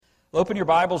Well, open your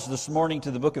Bibles this morning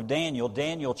to the book of Daniel,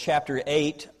 Daniel chapter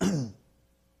 8.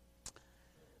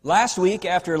 Last week,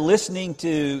 after listening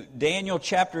to Daniel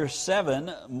chapter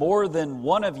 7, more than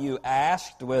one of you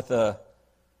asked with a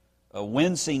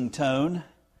wincing tone,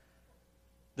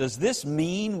 does this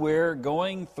mean we're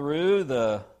going through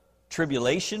the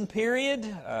tribulation period?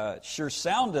 It sure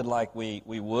sounded like we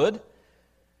would.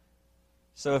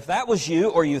 So if that was you,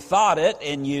 or you thought it,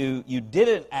 and you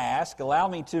didn't ask, allow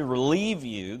me to relieve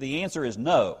you. The answer is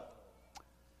no.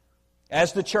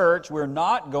 As the church, we're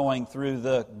not going through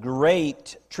the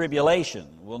great tribulation.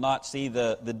 We'll not see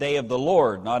the day of the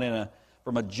Lord,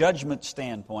 from a judgment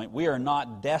standpoint. We are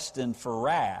not destined for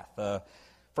wrath.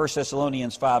 1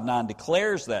 Thessalonians 5:9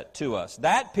 declares that to us.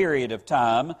 That period of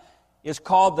time is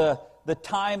called the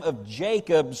time of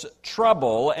Jacob's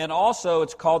trouble, and also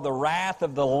it's called the wrath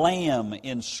of the Lamb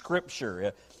in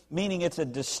Scripture, meaning it's a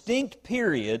distinct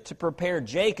period to prepare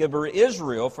Jacob or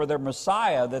Israel for their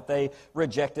Messiah that they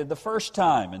rejected the first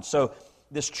time. And so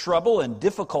this trouble and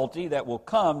difficulty that will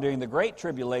come during the Great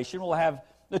Tribulation will have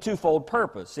the twofold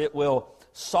purpose. It will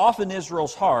soften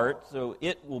Israel's heart, so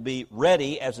it will be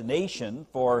ready as a nation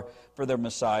for their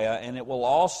Messiah, and it will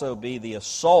also be the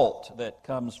assault that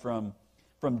comes from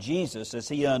Jesus as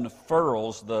he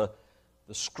unfurls the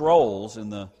scrolls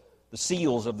and the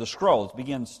seals of the scrolls. It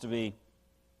begins to be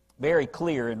very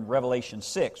clear in Revelation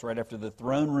 6, right after the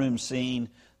throne room scene,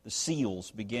 the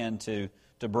seals begin to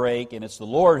break, and it's the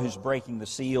Lord who's breaking the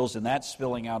seals, and that's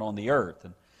spilling out on the earth.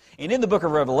 And in the book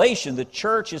of Revelation, the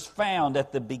church is found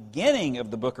at the beginning of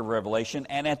the book of Revelation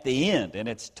and at the end, and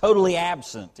it's totally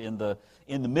absent in the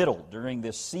middle during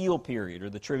this seal period or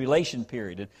the tribulation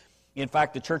period. In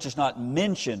fact, the church is not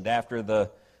mentioned after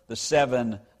the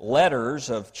 7 letters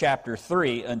of chapter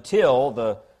 3 until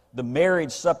the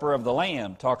marriage supper of the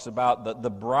Lamb talks about the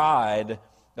bride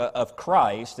of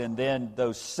Christ, and then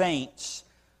those saints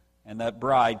and that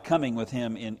bride coming with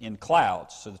him in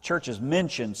clouds. So the church is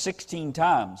mentioned 16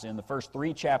 times in the first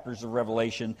 3 chapters of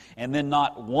Revelation, and then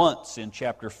not once in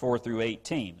chapter 4 through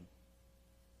 18.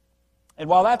 And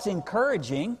while that's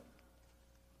encouraging,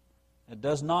 it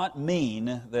does not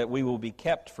mean that we will be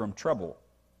kept from trouble.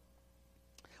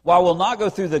 While we'll not go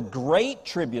through the great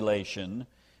tribulation,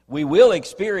 we will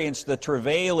experience the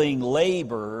travailing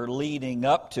labor leading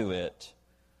up to it.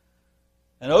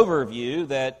 An overview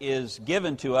that is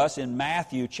given to us in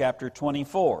Matthew chapter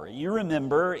 24. You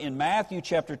remember in Matthew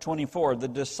chapter 24, the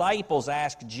disciples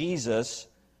asked Jesus,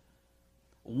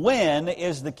 when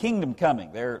is the kingdom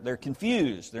coming? They're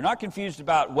confused. They're not confused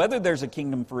about whether there's a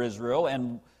kingdom for Israel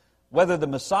and whether the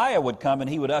Messiah would come and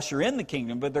he would usher in the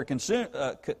kingdom, but they're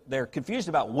confused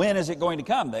about when is it going to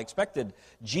come. They expected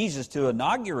Jesus to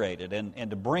inaugurate it and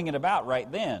to bring it about right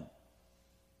then.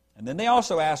 And then they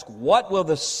also ask, what will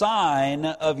the sign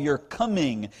of your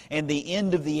coming and the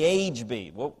end of the age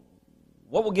be? What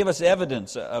will give us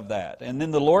evidence of that? And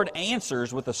then the Lord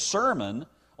answers with a sermon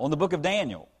on the book of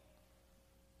Daniel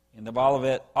in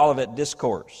the Olivet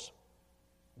Discourse.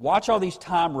 Watch all these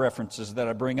time references that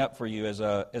I bring up for you as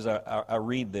I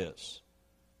read this.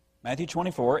 Matthew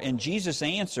 24, and Jesus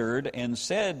answered and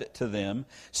said to them,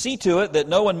 see to it that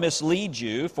no one misleads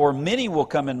you, for many will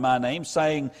come in my name,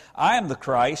 saying, I am the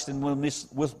Christ, and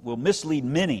will mislead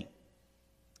many.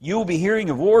 You will be hearing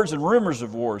of wars and rumors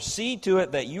of wars. See to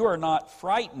it that you are not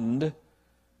frightened,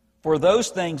 for those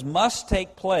things must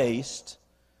take place,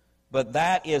 but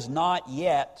that is not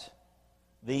yet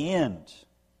the end.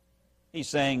 He's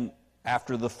saying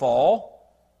after the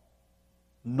fall,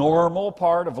 normal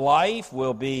part of life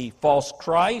will be false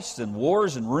Christs and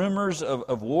wars and rumors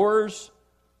of wars,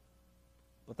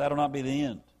 but that'll not be the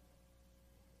end.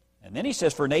 And then he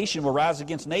says, for nation will rise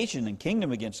against nation and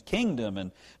kingdom against kingdom,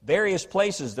 and various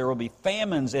places there will be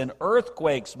famines and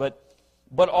earthquakes,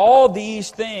 but all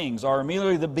these things are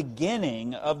merely the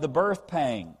beginning of the birth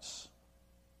pangs.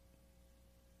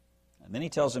 And then he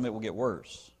tells them it will get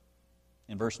worse.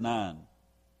 In verse 9,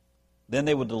 then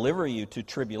they will deliver you to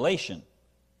tribulation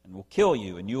and will kill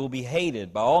you, and you will be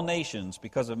hated by all nations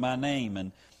because of my name.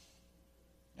 And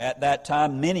at that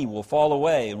time many will fall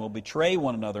away and will betray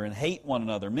one another and hate one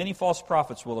another. Many false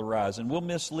prophets will arise and will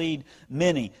mislead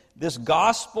many. This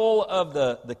gospel of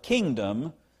the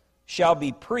kingdom shall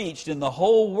be preached in the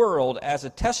whole world as a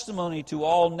testimony to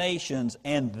all nations,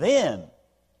 and then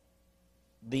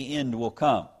the end will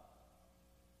come.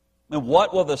 And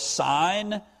what will the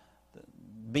sign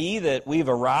be that we've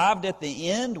arrived at the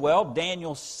end? Well,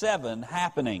 Daniel 7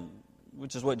 happening,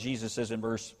 which is what Jesus says in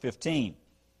verse 15.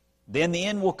 Then the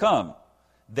end will come.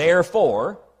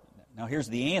 Therefore, now here's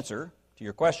the answer to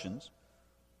your questions.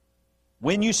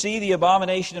 When you see the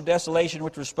abomination of desolation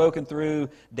which was spoken through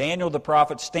Daniel the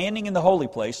prophet standing in the holy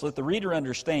place, let the reader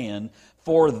understand,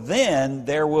 for then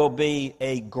there will be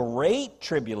a great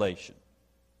tribulation,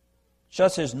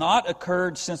 such as not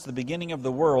occurred since the beginning of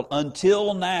the world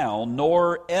until now,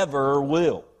 nor ever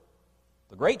will.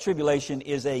 The Great Tribulation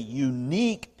is a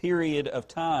unique period of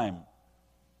time.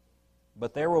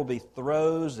 But there will be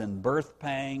throes and birth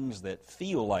pangs that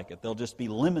feel like it. They'll just be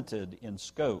limited in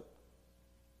scope.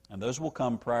 And those will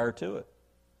come prior to it.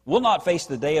 We'll not face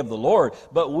the day of the Lord,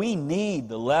 but we need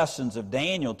the lessons of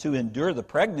Daniel to endure the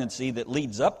pregnancy that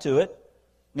leads up to it.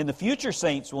 And the future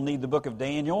saints will need the book of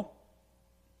Daniel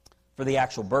for the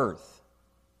actual birth.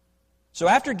 So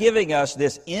after giving us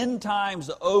this end times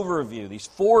overview, these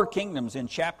four kingdoms in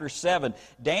chapter 7,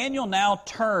 Daniel now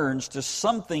turns to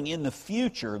something in the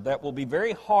future that will be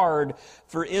very hard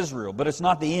for Israel, but it's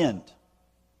not the end.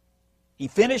 He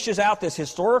finishes out this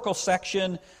historical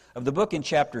section of the book in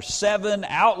chapter 7,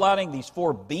 outlining these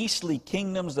four beastly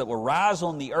kingdoms that will rise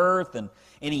on the earth, and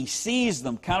he sees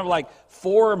them kind of like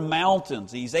four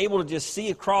mountains. He's able to just see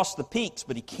across the peaks,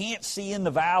 but he can't see in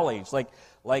the valleys.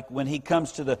 Like when he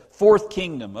comes to the fourth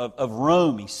kingdom of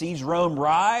Rome, he sees Rome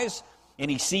rise,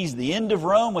 and he sees the end of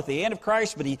Rome with the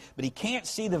Antichrist, but he can't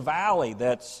see the valley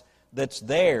that's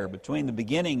there between the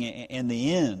beginning and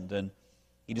the end. And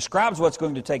he describes what's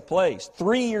going to take place.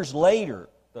 3 years later,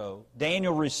 though,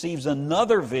 Daniel receives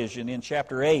another vision in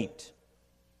chapter 8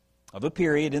 of a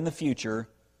period in the future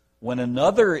when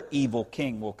another evil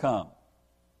king will come.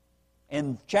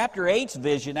 And chapter 8's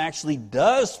vision actually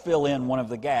does fill in one of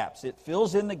the gaps. It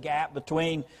fills in the gap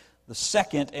between the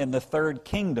second and the third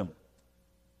kingdom.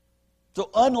 So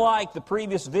unlike the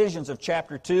previous visions of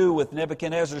chapter 2 with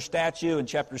Nebuchadnezzar's statue and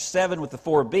chapter 7 with the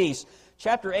four beasts,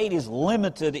 chapter 8 is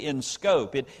limited in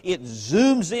scope. It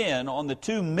zooms in on the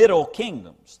two middle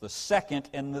kingdoms, the second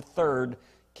and the third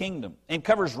kingdom, and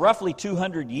covers roughly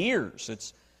 200 years.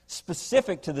 It's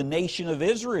specific to the nation of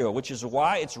Israel, which is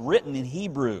why it's written in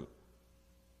Hebrew.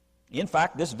 In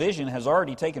fact, this vision has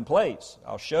already taken place.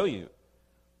 I'll show you.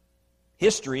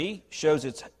 History shows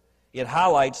it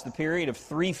highlights the period of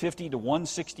 350 to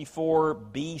 164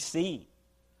 B.C.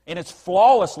 And it's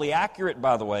flawlessly accurate,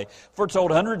 by the way,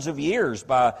 foretold hundreds of years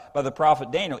by the prophet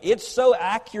Daniel. It's so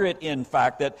accurate, in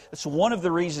fact, that it's one of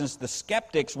the reasons the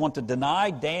skeptics want to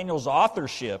deny Daniel's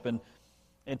authorship and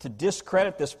to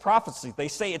discredit this prophecy. They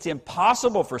say it's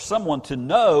impossible for someone to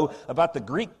know about the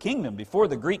Greek kingdom before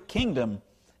the Greek kingdom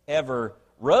ever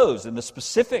rose, and the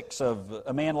specifics of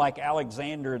a man like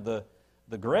Alexander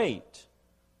the Great.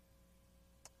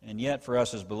 And yet, for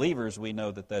us as believers, we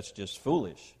know that that's just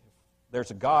foolish. There's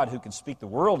a God who can speak the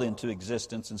world into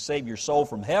existence and save your soul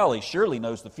from hell. He surely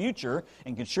knows the future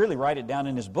and can surely write it down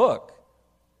in His book.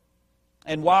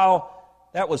 And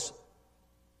while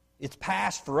it's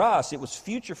past for us, it was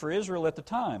future for Israel at the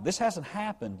time. This hasn't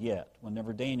happened yet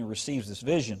whenever Daniel receives this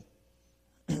vision.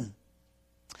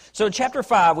 So in chapter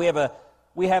 5, we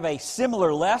have a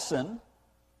similar lesson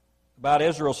about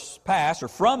Israel's past, or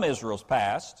from Israel's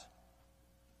past.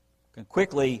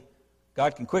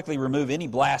 God can quickly remove any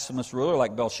blasphemous ruler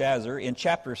like Belshazzar. In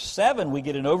chapter 7, we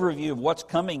get an overview of what's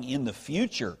coming in the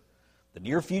future, the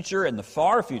near future and the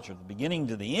far future, the beginning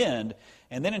to the end.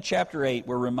 And then in chapter 8,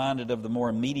 we're reminded of the more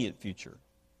immediate future.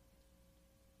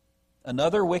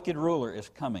 Another wicked ruler is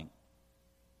coming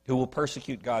who will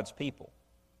persecute God's people.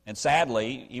 And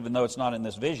sadly, even though it's not in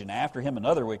this vision, after him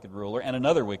another wicked ruler, and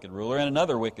another wicked ruler, and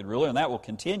another wicked ruler, and that will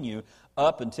continue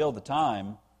up until the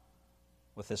time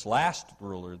with this last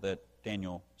ruler that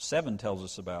Daniel 7 tells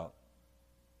us about.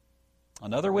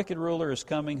 Another wicked ruler is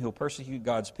coming who will persecute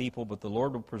God's people, but the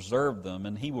Lord will preserve them,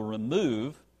 and He will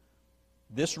remove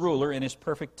this ruler in His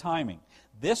perfect timing.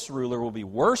 This ruler will be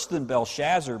worse than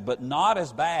Belshazzar, but not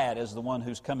as bad as the one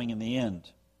who's coming in the end.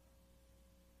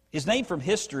 His name from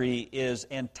history is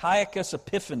Antiochus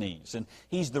Epiphanes, and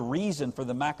he's the reason for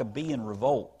the Maccabean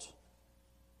revolt.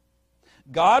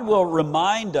 God will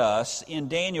remind us in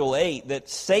Daniel 8 that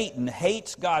Satan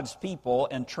hates God's people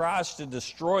and tries to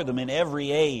destroy them in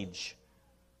every age.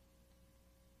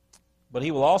 But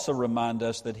He will also remind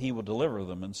us that He will deliver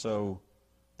them, and so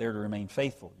they're to remain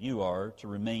faithful. You are to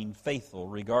remain faithful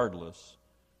regardless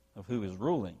of who is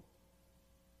ruling.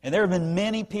 And there have been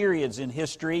many periods in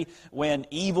history when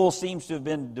evil seems to have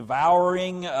been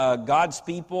devouring God's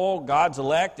people, God's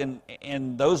elect,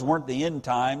 and those weren't the end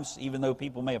times, even though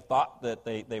people may have thought that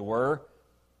they were.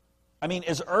 I mean,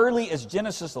 as early as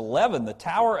Genesis 11, the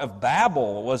Tower of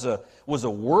Babel was a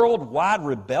worldwide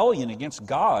rebellion against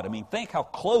God. I mean, think how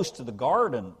close to the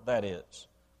garden that is.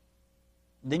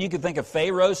 Then you could think of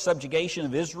Pharaoh's subjugation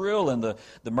of Israel and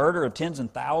the murder of tens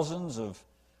and thousands of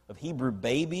of Hebrew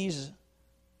babies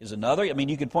is another. I mean,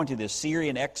 you could point to the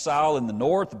Assyrian exile in the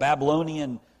north, the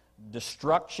Babylonian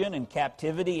destruction and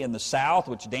captivity in the south,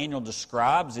 which Daniel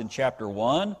describes in chapter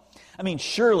 1. I mean,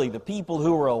 surely the people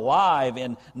who were alive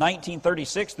in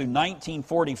 1936 through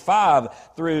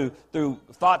 1945 through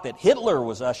thought that Hitler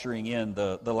was ushering in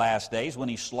the last days when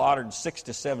he slaughtered 6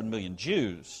 to 7 million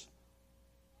Jews.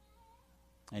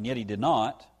 And yet he did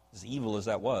not, as evil as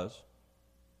that was.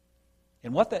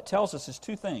 And what that tells us is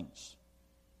two things.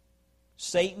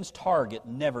 Satan's target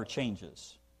never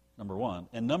changes, number one.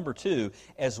 And number two,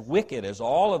 as wicked as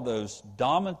all of those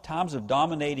times of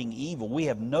dominating evil, we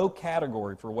have no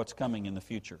category for what's coming in the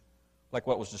future, like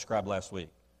what was described last week.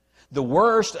 The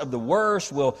worst of the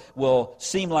worst will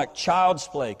seem like child's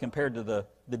play compared to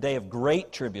the day of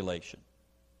great tribulation.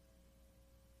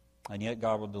 And yet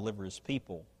God will deliver His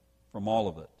people from all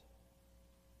of it.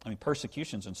 I mean,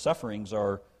 persecutions and sufferings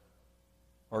are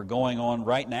going on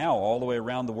right now all the way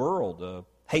around the world.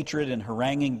 Hatred and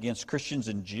haranguing against Christians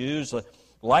and Jews,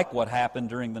 like what happened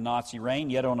during the Nazi reign,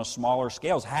 yet on a smaller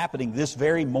scale, is happening this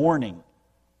very morning.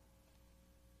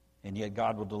 And yet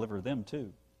God will deliver them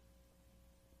too.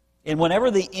 And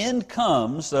whenever the end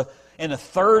comes, and a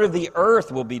third of the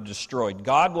earth will be destroyed,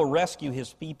 God will rescue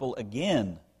His people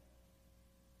again.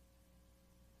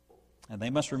 And they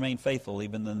must remain faithful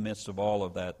even in the midst of all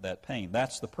of that pain.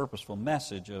 That's the purposeful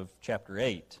message of chapter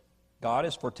 8. God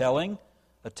is foretelling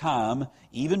a time,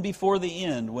 even before the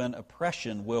end, when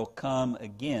oppression will come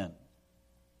again.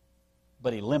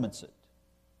 But He limits it.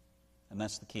 And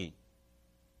that's the key.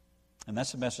 And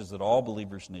that's the message that all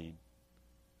believers need.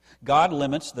 God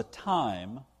limits the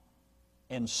time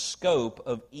and scope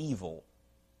of evil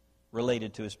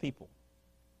related to His people.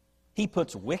 He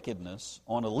puts wickedness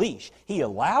on a leash. He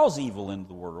allows evil into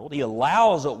the world. He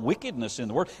allows wickedness in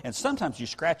the world. And sometimes you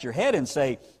scratch your head and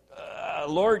say,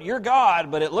 Lord, You're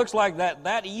God, but it looks like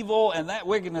that evil and that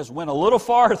wickedness went a little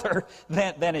farther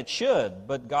than it should.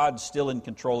 But God's still in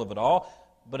control of it all,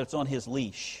 but it's on His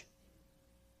leash.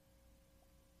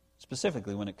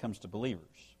 Specifically when it comes to believers.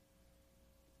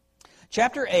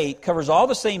 Chapter 8 covers all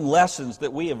the same lessons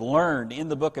that we have learned in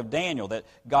the book of Daniel, that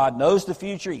God knows the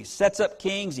future, He sets up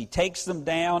kings, He takes them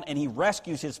down, and He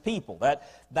rescues His people.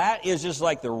 That is just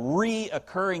like the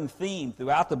reoccurring theme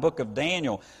throughout the book of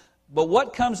Daniel. But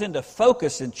what comes into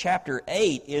focus in chapter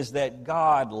 8 is that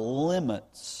God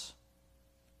limits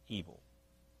evil.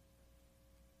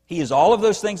 He is all of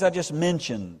those things I just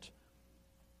mentioned,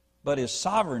 but His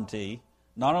sovereignty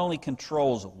not only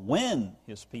controls when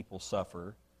His people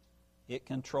suffer, it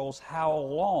controls how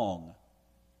long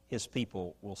His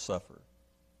people will suffer.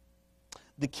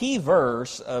 The key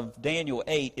verse of Daniel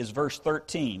 8 is verse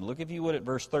 13. Look, if you would, at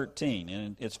verse 13.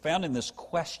 And it's found in this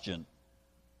question.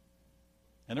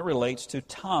 And it relates to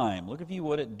time. Look, if you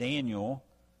would, at Daniel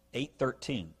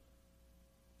 8:13.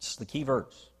 This is the key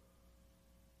verse.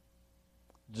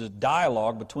 There's a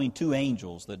dialogue between two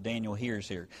angels that Daniel hears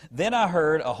here. Then I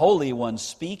heard a holy one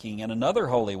speaking, and another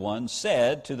holy one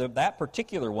said to that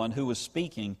particular one who was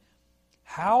speaking,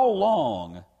 "How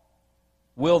long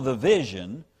will the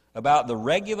vision about the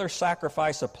regular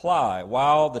sacrifice apply,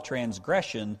 while the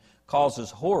transgression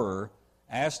causes horror,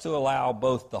 as to allow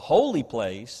both the holy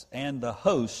place and the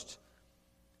host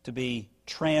to be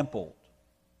trampled?"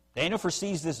 Daniel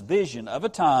foresees this vision of a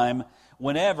time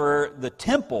whenever the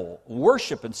temple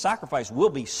worship and sacrifice will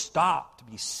be stopped,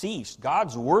 be ceased.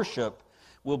 God's worship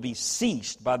will be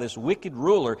ceased by this wicked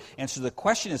ruler. And so the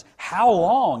question is, how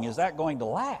long is that going to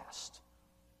last?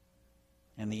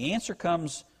 And the answer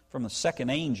comes from the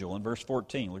second angel in verse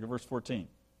 14. Look at verse 14.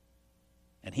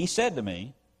 And he said to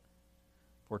me,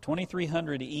 "For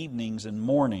 2,300 evenings and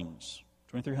mornings,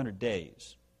 2,300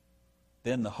 days,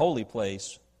 then the holy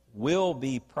place will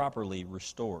be properly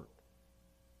restored.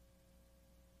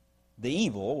 The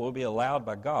evil will be allowed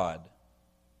by God,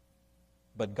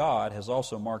 but God has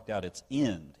also marked out its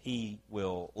end. He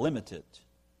will limit it.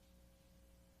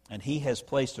 And He has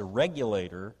placed a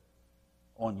regulator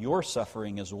on your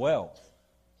suffering as well.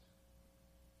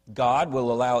 God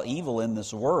will allow evil in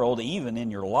this world, even in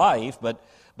your life, but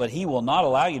He will not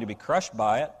allow you to be crushed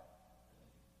by it.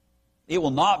 It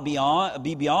will not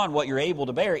be beyond what you're able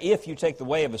to bear if you take the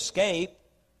way of escape.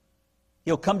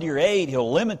 He'll come to your aid,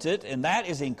 He'll limit it, and that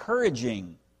is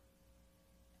encouraging.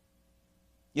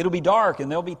 It'll be dark,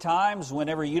 and there'll be times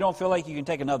whenever you don't feel like you can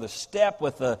take another step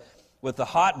with the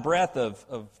hot breath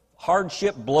of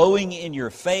hardship blowing in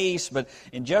your face,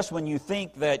 and just when you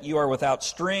think that you are without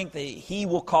strength, He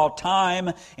will call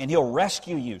time, and He'll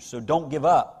rescue you, so don't give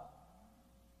up.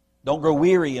 Don't grow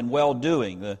weary in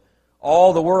well-doing. The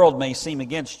all the world may seem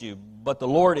against you, but the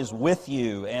Lord is with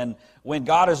you. And when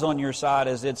God is on your side,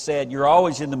 as it said, you're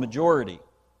always in the majority.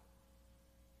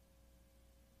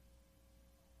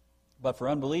 But for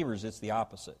unbelievers, it's the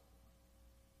opposite.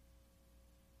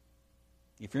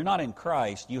 If you're not in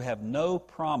Christ, you have no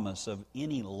promise of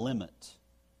any limit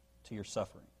to your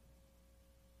suffering.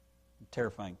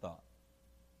 Terrifying thought.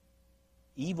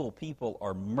 Evil people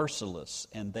are merciless,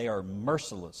 and they are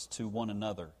merciless to one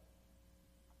another.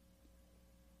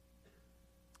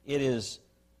 It is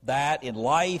that in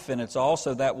life, and it's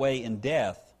also that way in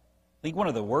death. I think one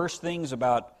of the worst things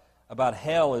about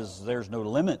hell is there's no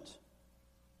limit.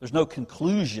 There's no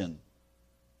conclusion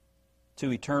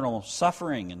to eternal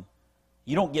suffering, and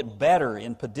you don't get better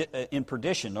in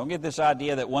perdition. Don't get this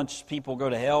idea that once people go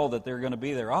to hell that they're going to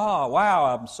be there. Oh, wow,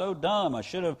 I'm so dumb. I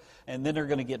should have. And then they're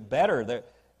going to get better.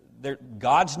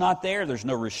 God's not there. There's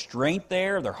no restraint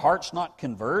there. Their heart's not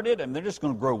converted. I mean, they're just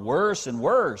going to grow worse and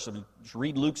worse. I mean, just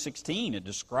read Luke 16. It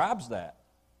describes that.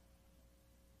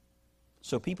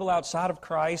 So people outside of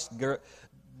Christ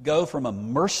go from a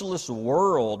merciless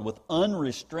world with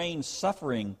unrestrained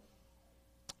suffering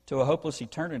to a hopeless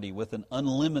eternity with an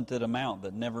unlimited amount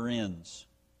that never ends.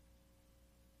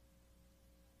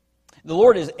 The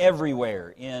Lord is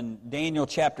everywhere in Daniel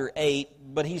chapter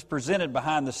 8, but He's presented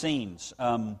behind the scenes,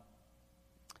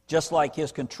 just like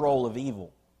His control of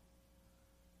evil.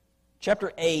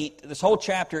 Chapter 8, this whole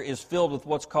chapter is filled with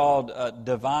what's called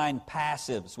divine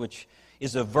passives, which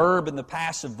is a verb in the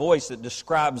passive voice that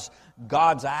describes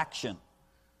God's action.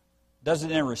 Does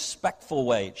it in a respectful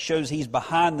way. It shows He's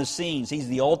behind the scenes. He's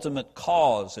the ultimate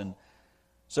cause. And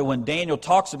so when Daniel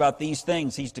talks about these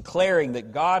things, he's declaring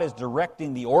that God is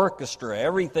directing the orchestra,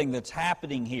 everything that's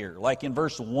happening here. Like in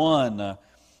verse 1,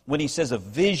 when he says, a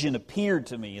vision appeared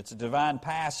to me. It's a divine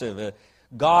passive.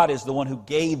 God is the one who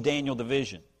gave Daniel the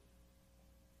vision.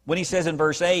 When he says in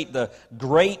verse 8, the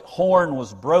great horn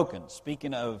was broken,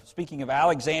 speaking of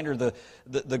Alexander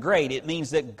the Great, it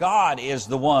means that God is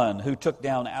the one who took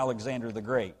down Alexander the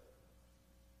Great.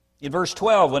 In verse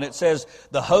 12, when it says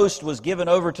the host was given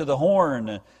over to the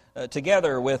horn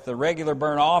together with the regular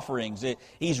burnt offerings,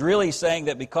 he's really saying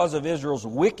that because of Israel's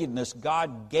wickedness,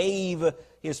 God gave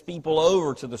His people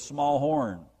over to the small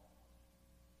horn.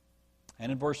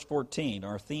 And in verse 14,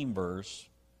 our theme verse,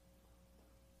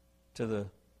 to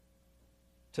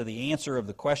the answer of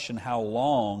the question, how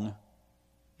long,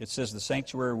 it says the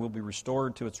sanctuary will be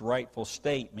restored to its rightful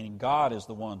state, meaning God is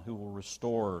the one who will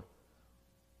restore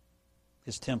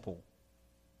His temple.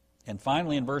 And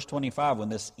finally in verse 25, when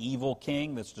this evil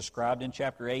king that's described in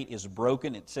chapter 8 is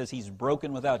broken, it says he's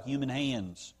broken without human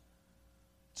hands.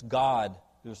 It's God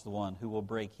who's the one who will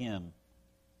break him.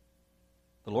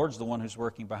 The Lord's the one who's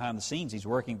working behind the scenes. He's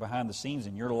working behind the scenes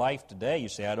in your life today. You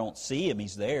say, I don't see Him.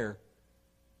 He's there.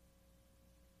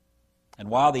 And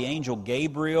while the angel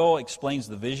Gabriel explains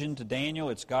the vision to Daniel,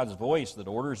 it's God's voice that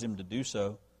orders him to do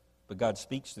so. But God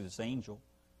speaks through this angel,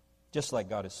 just like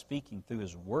God is speaking through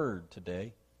His Word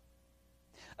today.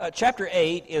 Chapter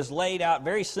 8 is laid out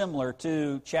very similar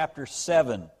to chapter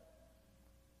 7.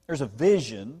 There's a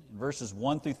vision in verses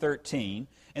 1 through 13,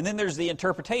 and then there's the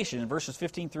interpretation in verses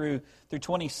 15 through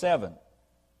 27.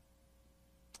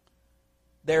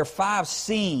 There are 5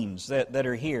 scenes that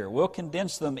are here. We'll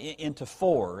condense them into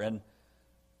 4, and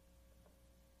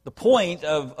the point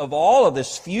of all of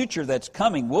this future that's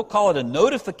coming, we'll call it a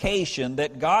notification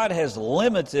that God has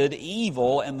limited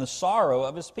evil and the sorrow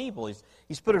of His people.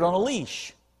 He's put it on a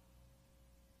leash.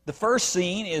 The first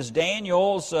scene is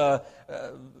Daniel's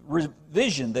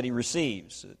vision that he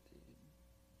receives.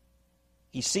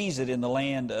 He sees it in the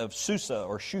land of Susa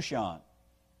or Shushan.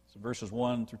 So verses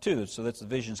 1 through 2, so that's the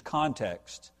vision's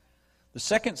context. The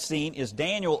second scene is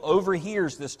Daniel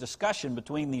overhears this discussion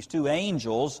between these two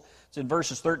angels. It's in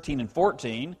verses 13 and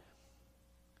 14.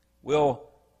 We'll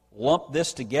lump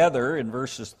this together in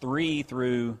verses 3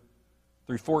 through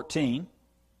 14.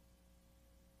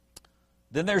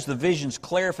 Then there's the vision's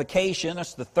clarification.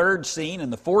 That's the third scene.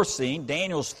 And the fourth scene,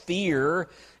 Daniel's fear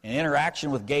and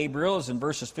interaction with Gabriel, is in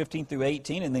verses 15 through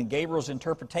 18. And then Gabriel's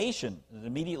interpretation is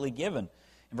immediately given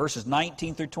in verses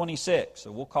 19 through 26. So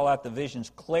we'll call out the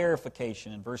vision's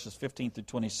clarification in verses 15 through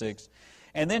 26.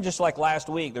 And then just like last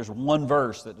week, there's one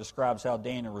verse that describes how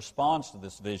Daniel responds to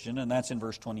this vision, and that's in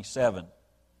verse 27.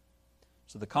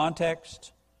 So the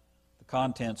context, the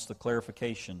contents, the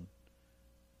clarification,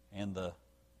 and the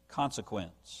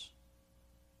consequence.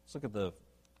 Let's look at the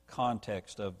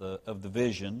context of the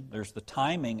vision. There's the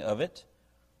timing of it,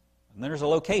 and then there's a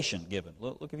location given.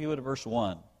 Look if you would at verse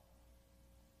 1.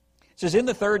 It says, in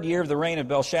the 3rd year of the reign of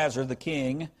Belshazzar the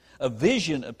king, a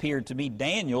vision appeared to me,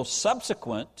 Daniel,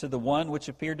 subsequent to the one which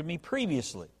appeared to me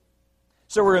previously.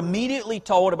 So we're immediately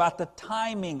told about the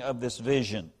timing of this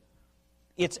vision.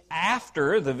 It's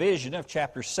after the vision of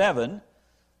chapter 7.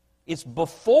 It's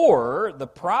before the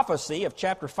prophecy of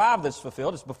chapter 5 that's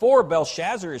fulfilled. It's before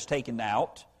Belshazzar is taken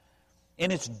out.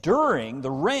 And it's during the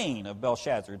reign of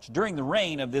Belshazzar. It's during the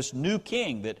reign of this new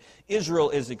king that Israel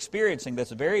is experiencing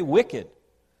that's very wicked.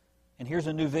 And here's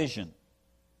a new vision.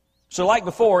 So like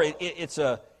before, it's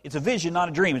a vision, not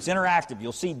a dream. It's interactive.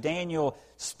 You'll see Daniel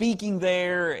speaking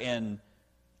there and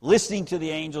listening to the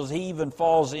angels. He even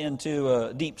falls into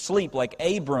a deep sleep like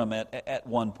Abram at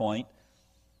one point.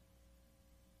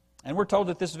 And we're told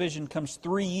that this vision comes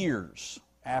 3 years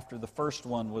after the first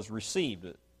one was received,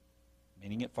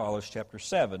 meaning it follows chapter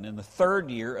 7, in the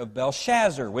 3rd year of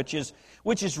Belshazzar, which is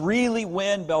really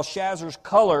when Belshazzar's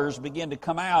colors begin to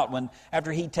come out,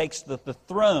 after he takes the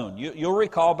throne. You'll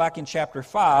recall back in chapter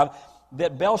 5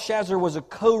 that Belshazzar was a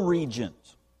co-regent.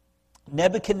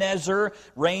 Nebuchadnezzar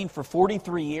reigned for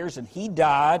 43 years, and he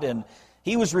died, and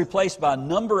he was replaced by a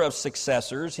number of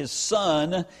successors. His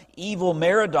son, evil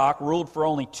Merodach, ruled for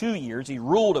only 2 years. He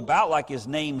ruled about like his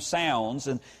name sounds,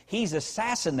 and he's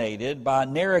assassinated by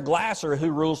Neriglissar,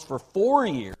 who rules for 4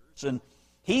 years, and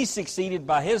he's succeeded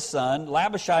by his son,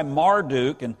 Labashai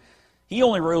Marduk, and he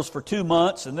only rules for 2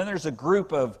 months. And then there's a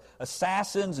group of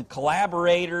assassins and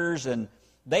collaborators, and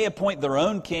they appoint their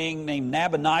own king named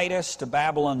Nabonidus to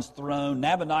Babylon's throne.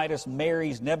 Nabonidus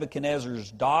marries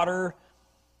Nebuchadnezzar's daughter,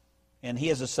 and he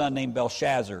has a son named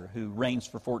Belshazzar who reigns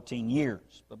for 14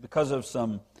 years. But because of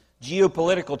some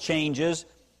geopolitical changes,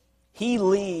 he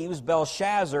leaves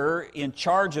Belshazzar in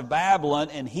charge of Babylon,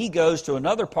 and he goes to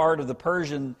another part of the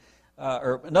Persian,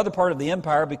 or another part of the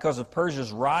empire because of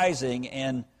Persia's rising,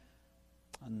 and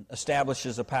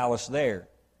establishes a palace there.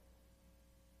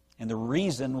 And the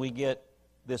reason we get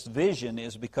this vision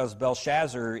is because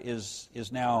Belshazzar is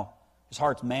now, his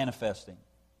heart's manifesting.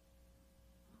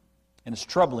 And it's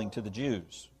troubling to the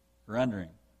Jews who are under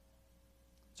him.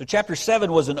 So chapter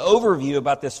 7 was an overview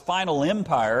about this final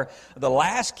empire, the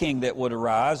last king that would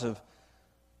arise at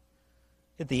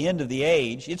the end of the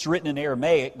age. It's written in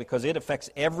Aramaic because it affects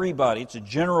everybody. It's a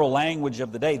general language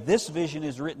of the day. This vision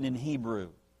is written in Hebrew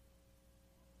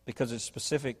because it's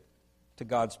specific to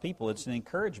God's people. It's an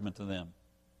encouragement to them.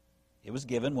 It was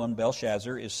given when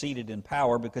Belshazzar is seated in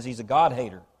power because he's a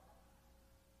God-hater.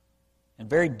 And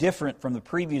very different from the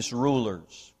previous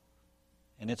rulers.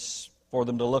 And it's for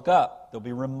them to look up. They'll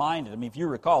be reminded. I mean, if you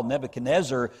recall,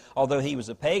 Nebuchadnezzar, although he was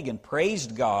a pagan,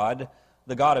 praised God,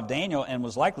 the God of Daniel, and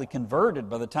was likely converted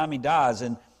by the time he dies.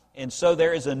 And so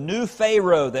there is a new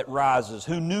Pharaoh that rises,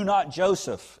 who knew not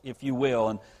Joseph, if you will.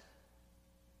 And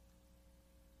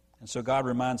so God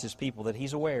reminds his people that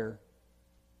he's aware,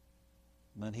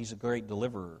 that he's a great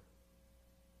deliverer.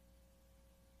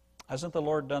 Hasn't the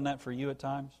Lord done that for you at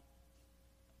times?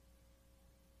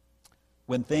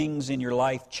 When things in your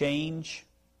life change,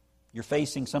 you're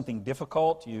facing something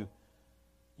difficult, you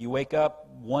wake up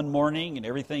one morning and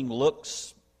everything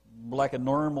looks like a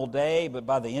normal day, but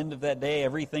by the end of that day,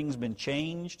 everything's been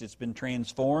changed, it's been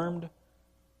transformed.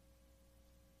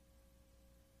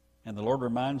 And the Lord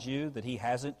reminds you that He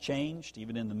hasn't changed,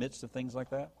 even in the midst of things like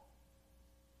that.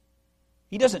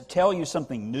 He doesn't tell you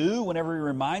something new whenever He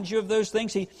reminds you of those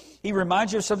things. He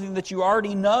reminds you of something that you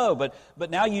already know, but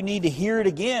now you need to hear it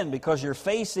again because you're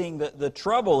facing the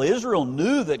trouble. Israel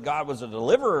knew that God was a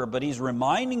deliverer, but He's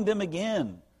reminding them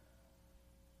again.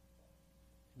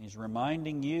 He's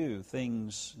reminding you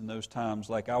things in those times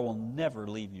like, I will never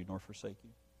leave you nor forsake you.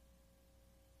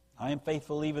 I am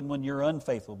faithful even when you're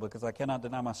unfaithful because I cannot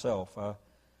deny myself.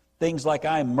 Things like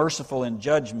I am merciful in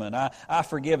judgment. I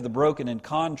forgive the broken and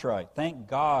contrite. Thank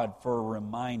God for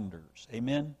reminders.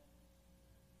 Amen?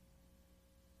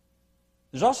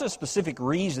 There's also a specific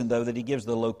reason, though, that He gives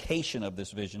the location of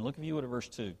this vision. Look, if you would, at verse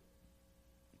 2.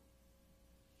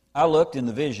 I looked in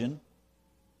the vision,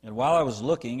 and while I was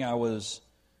looking, I was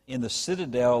in the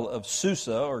citadel of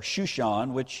Susa, or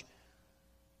Shushan, which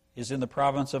is in the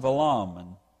province of Elam.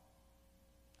 And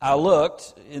I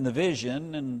looked in the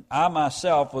vision, and I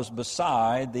myself was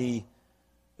beside the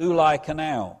Ulai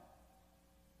Canal.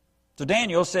 So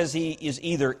Daniel says he is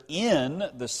either in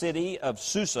the city of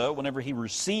Susa whenever he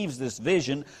receives this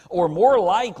vision, or more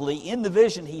likely, in the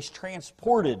vision, he's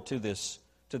transported to this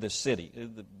city.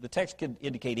 The text could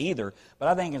indicate either, but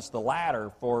I think it's the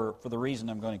latter for the reason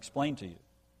I'm going to explain to you.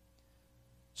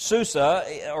 Susa,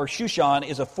 or Shushan,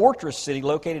 is a fortress city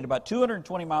located about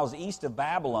 220 miles east of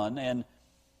Babylon, and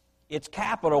its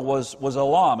capital was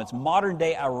Elam. It's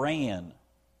modern-day Iran,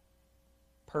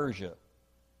 Persia.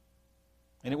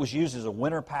 And it was used as a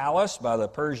winter palace by the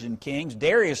Persian kings.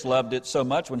 Darius loved it so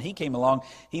much when he came along,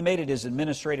 he made it his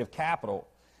administrative capital.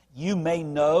 You may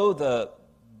know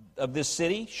of this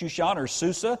city, Shushan or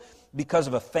Susa, because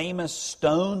of a famous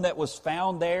stone that was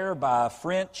found there by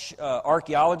French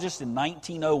archaeologists in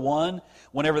 1901.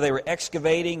 Whenever they were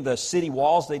excavating the city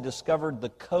walls, they discovered the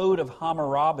Code of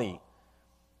Hammurabi,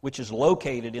 which is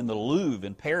located in the Louvre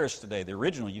in Paris today. The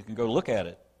original, you can go look at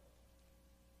it.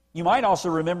 You might also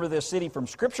remember this city from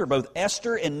Scripture. Both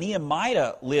Esther and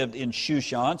Nehemiah lived in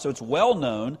Shushan, so it's well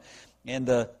known. And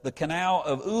the canal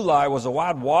of Ulai was a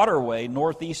wide waterway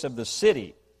northeast of the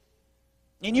city.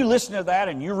 And you listen to that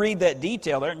and you read that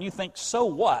detail there and you think, so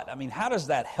what? I mean, how does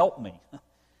that help me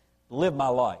live my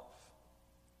life?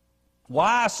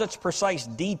 Why such precise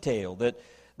detail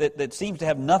that seems to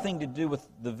have nothing to do with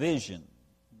the vision?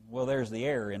 Well, there's the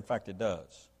error. In fact, it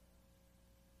does.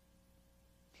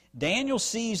 Daniel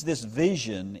sees this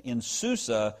vision in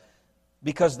Susa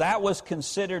because that was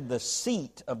considered the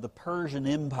seat of the Persian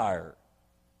Empire.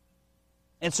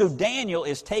 And so Daniel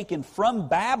is taken from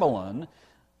Babylon,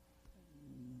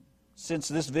 since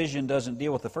this vision doesn't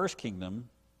deal with the first kingdom,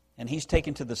 and he's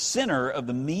taken to the center of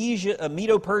the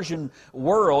Medo-Persian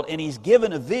world, and he's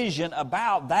given a vision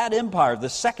about that empire, the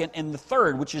second and the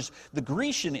third, which is the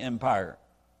Grecian Empire.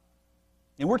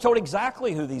 And we're told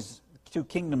exactly who these two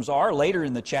kingdoms are later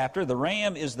in the chapter. The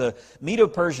ram is the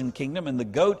Medo-Persian kingdom, and the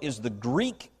goat is the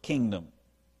Greek kingdom.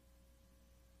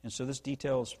 And so this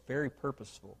detail is very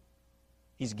purposeful.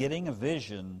 He's getting a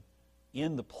vision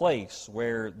in the place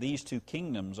where these two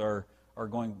kingdoms are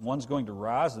going, one's going to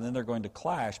rise and then they're going to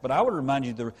clash. But I would remind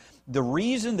you, the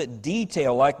reason that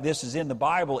detail like this is in the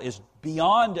Bible is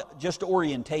beyond just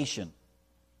orientation.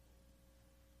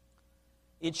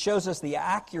 It shows us the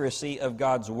accuracy of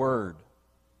God's Word.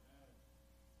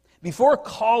 Before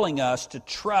calling us to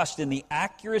trust in the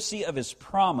accuracy of His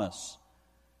promise,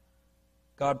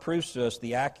 God proves to us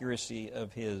the accuracy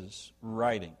of His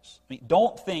writings. I mean,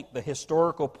 don't think the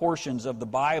historical portions of the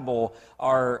Bible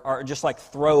are just like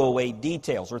throwaway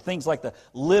details, or things like the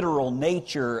literal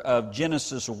nature of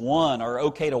Genesis 1 are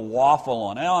okay to waffle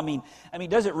on. I mean,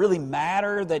 does it really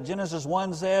matter that Genesis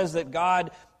 1 says that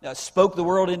God spoke the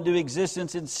world into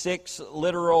existence in 6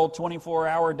 literal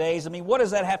 24-hour days? I mean, what does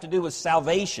that have to do with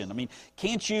salvation? I mean,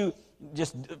 can't you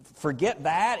just forget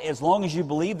that as long as you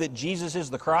believe that Jesus is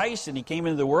the Christ and He came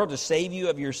into the world to save you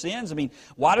of your sins? I mean,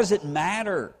 why does it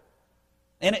matter?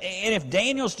 And if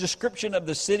Daniel's description of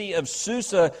the city of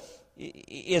Susa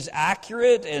is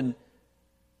accurate and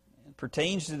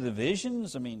pertains to the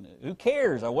visions, I mean, who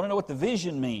cares? I want to know what the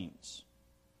vision means.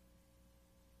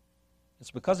 It's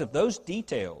because if those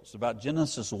details about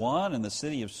Genesis 1 and the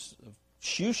city of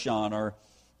Shushan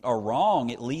are wrong,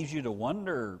 it leaves you to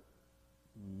wonder,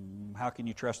 how can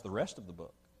you trust the rest of the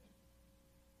book?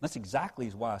 That's exactly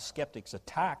why skeptics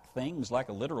attack things like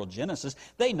a literal Genesis.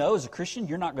 They know as a Christian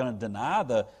you're not going to deny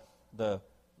the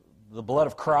blood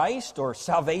of Christ or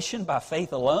salvation by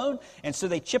faith alone, and so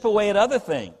they chip away at other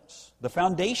things, the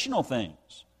foundational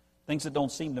things that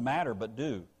don't seem to matter but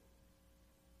do.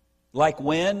 Like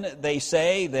when they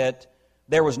say that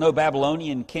there was no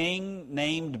Babylonian king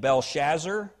named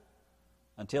Belshazzar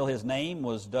until his name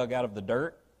was dug out of the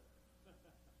dirt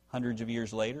hundreds of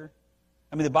years later.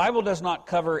 I mean, the Bible does not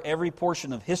cover every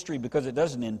portion of history because it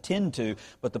doesn't intend to,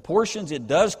 but the portions it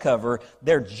does cover,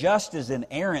 they're just as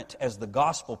inerrant as the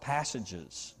gospel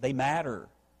passages. They matter.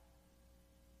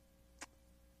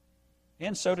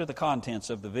 And so do the contents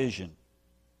of the vision.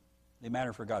 They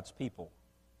matter for God's people.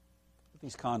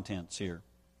 These contents here.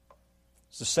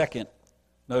 It's the second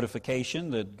notification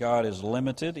that God is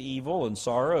limited evil and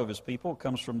sorrow of His people. It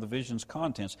comes from the vision's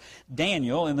contents.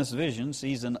 Daniel, in this vision,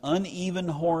 sees an uneven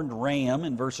horned ram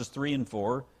in verses 3 and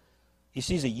 4. He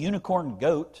sees a unicorn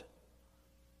goat,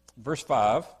 verse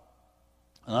 5.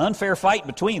 An unfair fight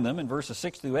between them in verses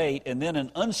 6 through 8. And then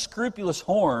an unscrupulous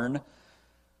horn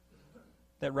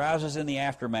that rises in the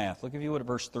aftermath. Look, if you would, at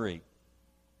verse 3.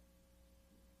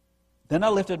 Then I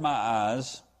lifted my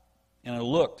eyes, and I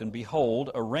looked, and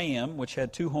behold, a ram which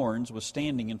had 2 horns was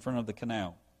standing in front of the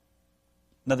canal.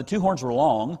 Now the 2 horns were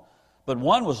long, but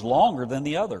one was longer than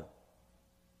the other,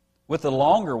 with the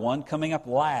longer one coming up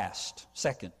last,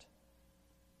 second.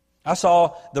 I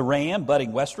saw the ram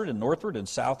butting westward and northward and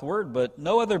southward, but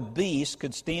no other beast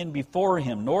could stand before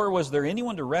him, nor was there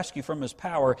anyone to rescue from his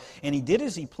power, and he did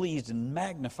as he pleased and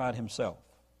magnified himself.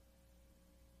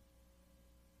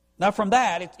 Now from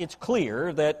that, it's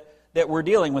clear that we're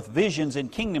dealing with visions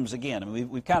and kingdoms again. I mean,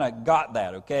 we've kind of got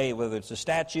that, okay? Whether it's a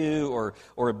statue or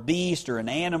a beast or an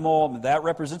animal, that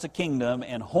represents a kingdom,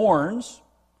 and horns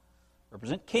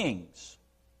represent kings.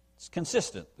 It's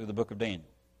consistent through the book of Daniel.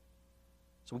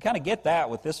 So we kind of get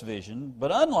that with this vision. But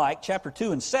unlike chapter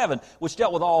 2 and 7, which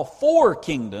dealt with all 4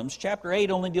 kingdoms, chapter 8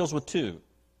 only deals with 2.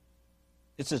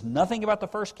 It says nothing about the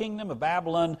first kingdom of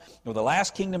Babylon or the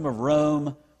last kingdom of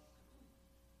Rome.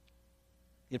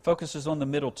 It focuses on the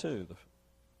middle 2.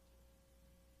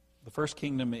 The first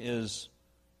kingdom is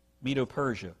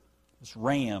Medo-Persia. This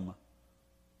ram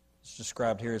is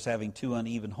described here as having 2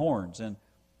 uneven horns. And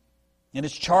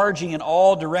it's charging in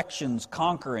all directions,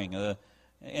 conquering.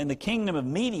 And the kingdom of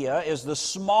Media is the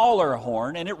smaller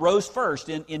horn, and it rose first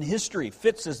in history,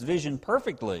 fits this vision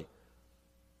perfectly.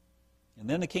 And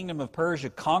then the kingdom of Persia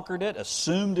conquered it,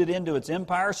 assumed it into its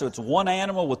empire, so it's one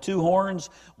animal with 2 horns,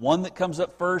 one that comes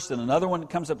up first and another one that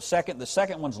comes up second. The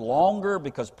second one's longer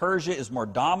because Persia is more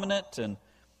dominant, and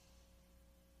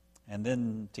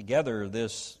then together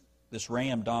this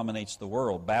ram dominates the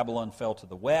world. Babylon fell to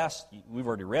the west. We've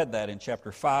already read that in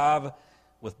chapter 5.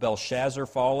 With Belshazzar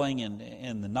falling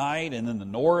in the night, and in the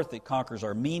north it conquers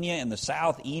Armenia, in the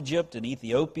south Egypt and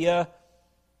Ethiopia.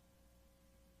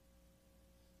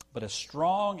 But as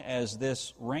strong as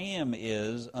this ram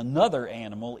is, another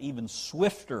animal, even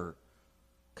swifter,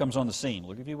 comes on the scene.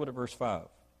 Look, if you would, at verse 5. It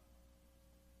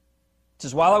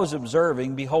says, "While I was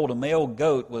observing, behold, a male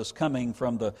goat was coming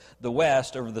from the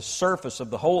west over the surface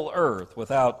of the whole earth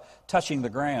without touching the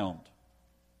ground.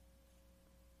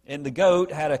 And the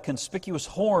goat had a conspicuous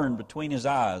horn between his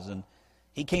eyes. And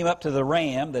he came up to the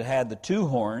ram that had the 2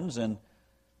 horns, and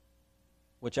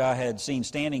which I had seen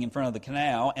standing in front of the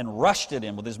canal, and rushed at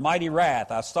him with his mighty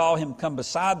wrath. I saw him come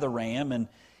beside the ram, and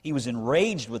he was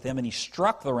enraged with him, and he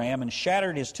struck the ram and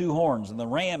shattered his 2 horns. And the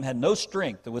ram had no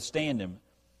strength to withstand him.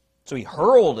 So he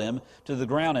hurled him to the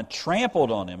ground and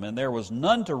trampled on him, and there was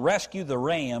none to rescue the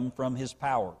ram from his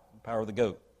power, the power of the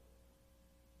goat."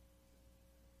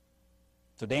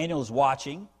 So Daniel is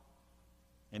watching,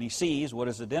 and he sees what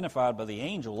is identified by the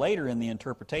angel later in the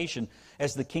interpretation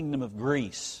as the kingdom of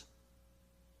Greece,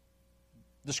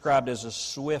 described as a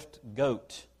swift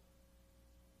goat.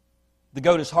 The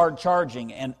goat is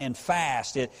hard-charging and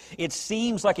fast. It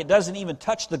seems like it doesn't even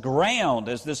touch the ground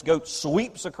as this goat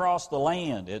sweeps across the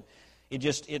land. It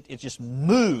just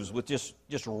moves with just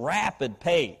rapid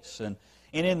pace. And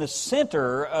in the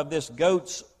center of this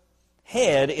goat's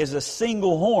head is a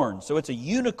single horn. So it's a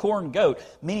unicorn goat,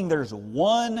 meaning there's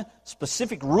one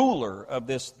specific ruler of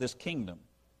this kingdom.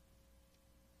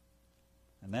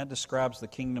 And that describes the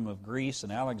kingdom of Greece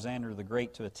and Alexander the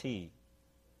Great to a T.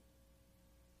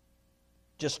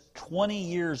 Just 20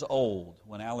 years old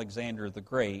when Alexander the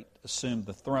Great assumed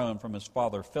the throne from his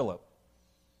father Philip.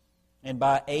 And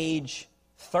by age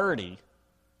 30,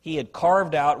 he had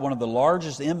carved out one of the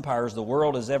largest empires the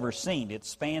world has ever seen. It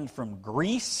spanned from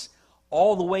Greece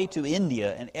all the way to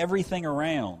India and everything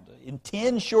around in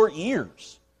 10 short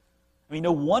years. I mean,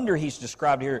 no wonder he's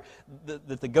described here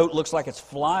that the goat looks like it's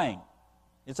flying.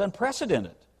 It's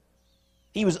unprecedented.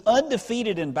 He was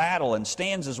undefeated in battle and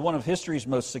stands as one of history's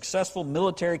most successful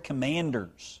military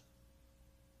commanders.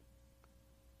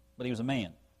 But he was a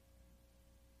man.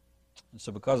 And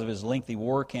so because of his lengthy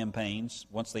war campaigns,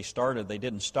 once they started, they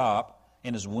didn't stop,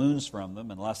 and his wounds from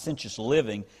them, and licentious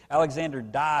living, Alexander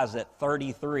dies at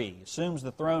 33, assumes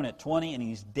the throne at 20, and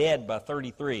he's dead by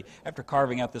 33 after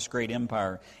carving out this great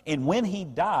empire. And when he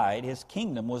died, his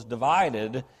kingdom was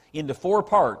divided into 4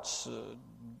 parts,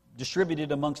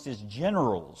 distributed amongst his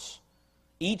generals.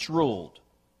 Each ruled.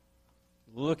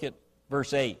 Look at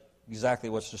verse 8, exactly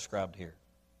what's described here.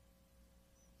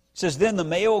 It says, "Then the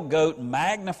male goat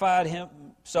magnified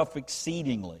himself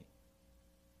exceedingly.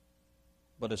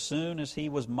 But as soon as he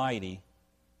was mighty,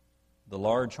 the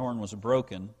large horn was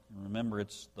broken." And remember,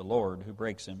 it's the Lord who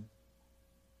breaks him.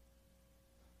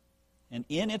 "And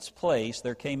in its place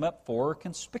there came up 4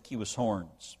 conspicuous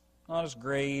horns, not as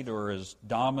great or as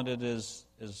dominant as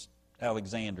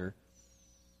Alexander.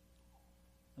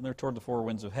 And they're toward the 4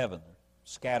 winds of heaven. They're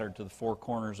scattered to the 4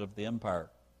 corners of the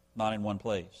empire, not in one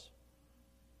place."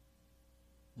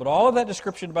 But all of that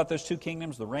description about those 2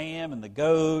 kingdoms, the ram and the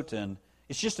goat, and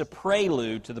it's just a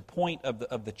prelude to the point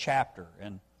of the chapter.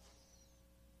 And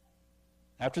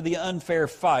after the unfair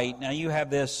fight, now you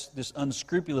have this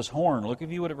unscrupulous horn. Look,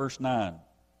 if you would, at verse 9.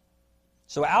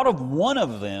 "So out of one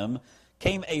of them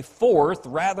came a 4th,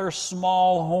 rather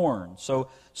small horn." So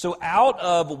out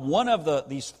of one of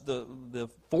the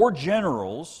 4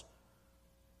 generals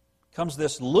comes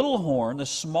this little horn,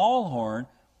 this small horn,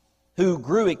 who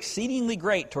grew exceedingly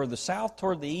great toward the south,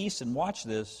 toward the east, and watch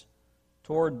this,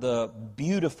 toward the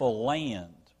beautiful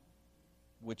land,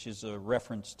 which is a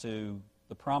reference to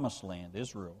the promised land,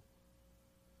 Israel.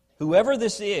 "Whoever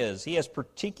this is, he has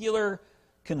particular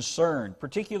concern,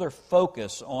 particular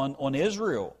focus on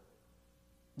Israel.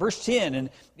 Verse 10, and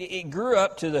it grew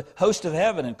up to the host of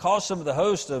heaven and caused some of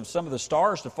the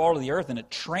stars to fall to the earth, and it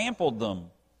trampled them.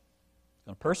 It's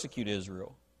going to persecute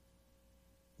Israel.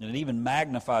 And it even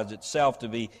magnifies itself to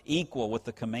be equal with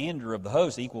the commander of the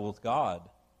host, equal with God.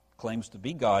 Claims to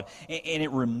be God. And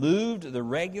it removed the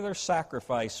regular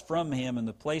sacrifice from him, and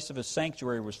the place of his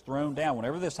sanctuary was thrown down.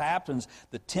 Whenever this happens,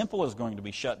 the temple is going to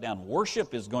be shut down.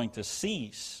 Worship is going to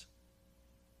cease.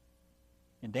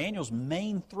 And Daniel's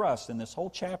main thrust in this whole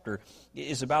chapter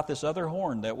is about this other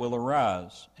horn that will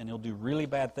arise, and he'll do really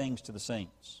bad things to the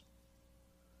saints.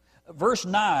 Verse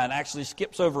 9 actually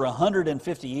skips over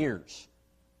 150 years.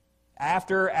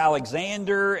 After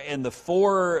Alexander and the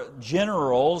 4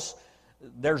 generals,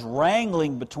 there's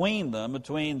wrangling between them,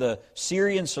 between the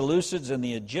Syrian Seleucids and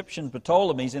the Egyptian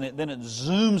Ptolemies, and then it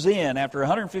zooms in after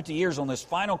 150 years on this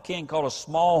final king called a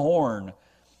small horn,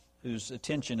 whose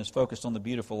attention is focused on the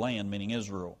beautiful land, meaning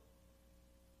Israel.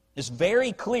 It's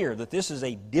very clear that this is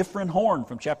a different horn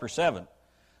from chapter 7.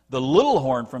 The little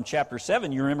horn from chapter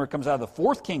 7, you remember, comes out of the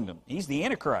 4th kingdom. He's the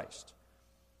Antichrist.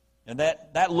 And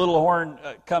that little horn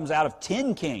comes out of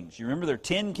 10 kings. You remember there are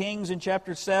 10 kings in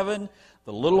chapter 7?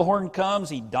 The little horn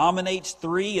comes, he dominates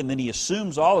 3, and then he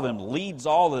assumes all of them, leads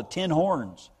all the 10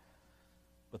 horns.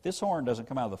 But this horn doesn't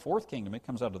come out of the 4th kingdom, it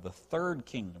comes out of the 3rd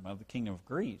kingdom, out of the kingdom of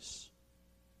Greece.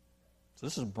 So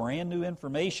this is brand new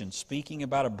information, speaking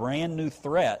about a brand new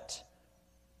threat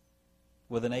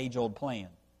with an age-old plan.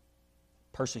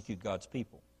 Persecute God's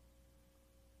people.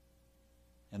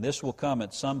 And this will come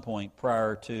at some point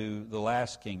prior to the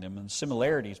last kingdom. And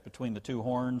similarities between the 2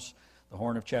 horns, the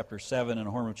horn of chapter 7 and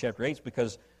the horn of chapter 8,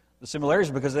 because the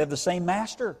similarities are because they have the same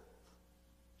master.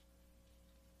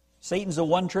 Satan's a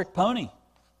one-trick pony.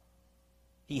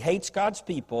 He hates God's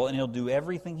people, and he'll do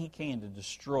everything he can to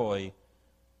destroy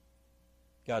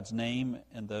God's name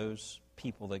and those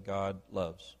people that God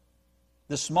loves.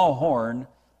 This small horn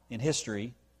in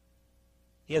history,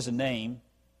 he has a name.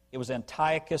 It was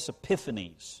Antiochus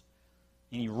Epiphanes,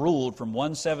 and he ruled from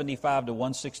 175 to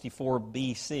 164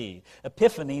 B.C.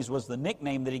 Epiphanes was the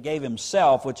nickname that he gave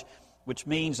himself, which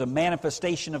means a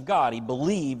manifestation of God. He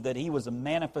believed that he was a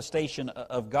manifestation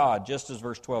of God, just as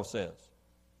verse 12 says.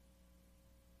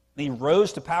 He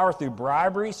rose to power through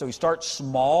bribery, so he starts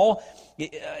small.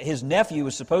 His nephew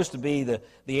was supposed to be the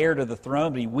heir to the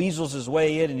throne, but he weasels his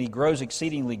way in, and he grows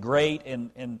exceedingly great,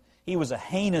 and he was a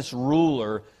heinous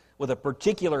ruler with a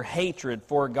particular hatred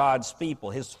for God's people.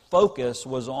 His focus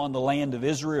was on the land of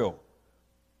Israel.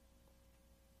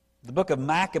 The book of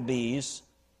Maccabees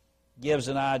gives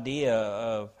an idea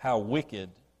of how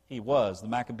wicked he was. The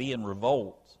Maccabean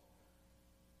revolt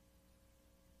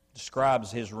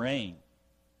describes his reign.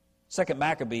 2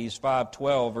 Maccabees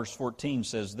 5:12, verse 14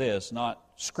 says this, not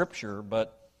scripture,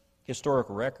 but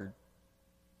historical record.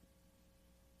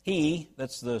 He,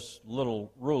 that's this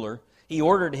little ruler, he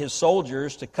ordered his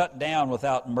soldiers to cut down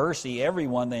without mercy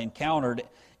everyone they encountered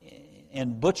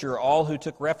and butcher all who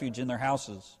took refuge in their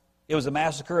houses. It was a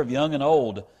massacre of young and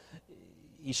old.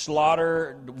 He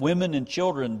slaughtered women and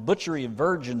children, butchery of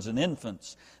virgins and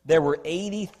infants. There were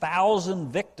 80,000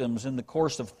 victims in the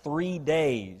course of 3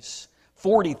 days,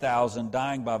 40,000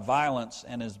 dying by violence,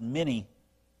 and as many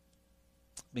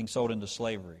being sold into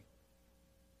slavery.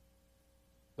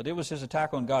 But it was his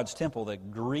attack on God's temple that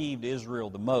grieved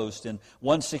Israel the most. In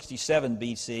 167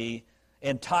 B.C.,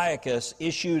 Antiochus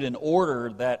issued an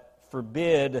order that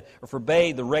forbade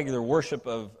the regular worship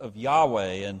of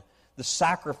Yahweh, and the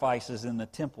sacrifices in the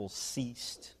temple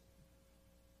ceased.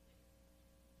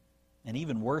 And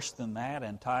even worse than that,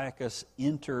 Antiochus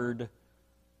entered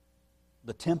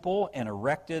the temple and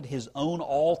erected his own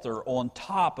altar on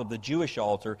top of the Jewish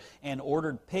altar and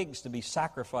ordered pigs to be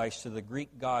sacrificed to the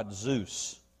Greek god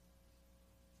Zeus.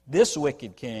 This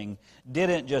wicked king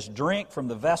didn't just drink from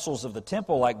the vessels of the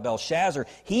temple like Belshazzar.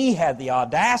 He had the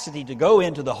audacity to go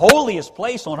into the holiest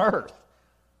place on earth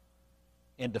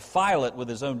and defile it with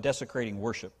his own desecrating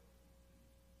worship.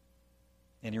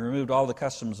 And he removed all the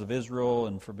customs of Israel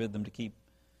and forbid them to keep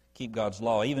God's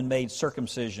law. He even made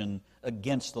circumcision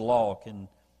against the law. Can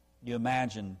you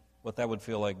imagine what that would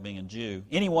feel like being a Jew?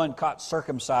 Anyone caught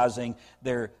circumcising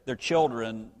their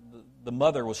children, the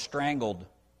mother was strangled.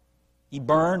 He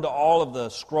burned all of the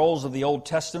scrolls of the Old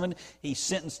Testament. He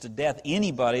sentenced to death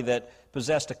anybody that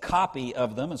possessed a copy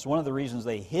of them. It's one of the reasons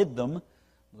they hid them.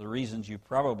 The reasons you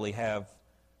probably have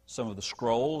some of the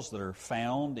scrolls that are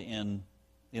found in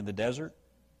the desert.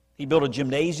 He built a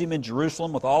gymnasium in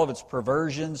Jerusalem with all of its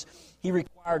perversions. He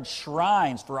required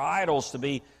shrines for idols to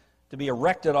be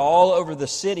erected all over the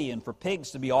city and for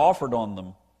pigs to be offered on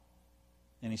them.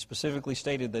 And he specifically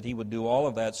stated that he would do all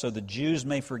of that so the Jews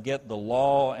may forget the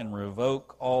law and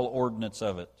revoke all ordinance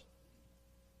of it.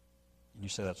 And you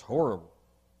say, that's horrible.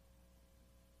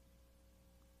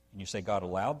 And you say, God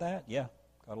allowed that? Yeah,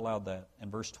 God allowed that.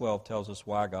 And verse 12 tells us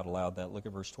why God allowed that. Look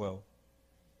at verse 12.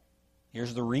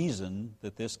 Here's the reason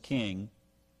that this king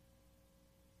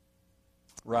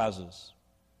rises.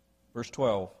 Verse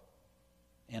 12.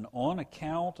 And on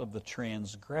account of the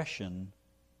transgression,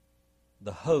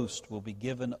 the host will be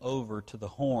given over to the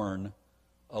horn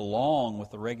along with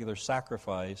the regular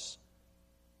sacrifice,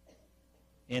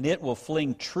 and it will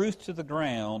fling truth to the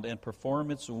ground and perform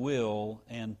its will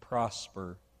and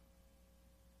prosper.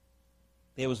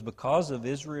 It was because of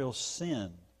Israel's sin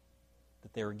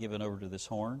that they were given over to this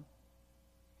horn,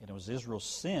 and it was Israel's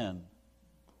sin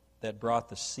that brought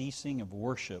the ceasing of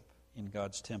worship in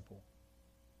God's temple.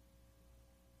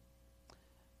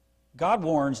 God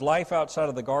warns life outside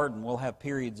of the garden will have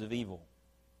periods of evil.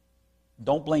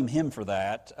 Don't blame Him for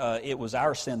that. It was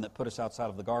our sin that put us outside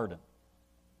of the garden.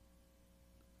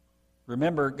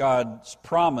 Remember God's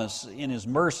promise in His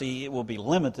mercy, it will be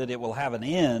limited, it will have an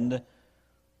end.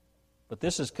 But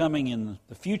this is coming in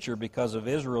the future because of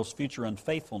Israel's future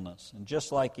unfaithfulness. And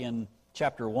just like in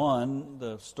chapter 1,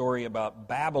 the story about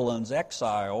Babylon's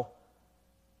exile,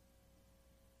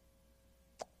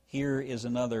 here is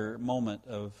another moment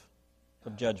of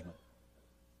judgment.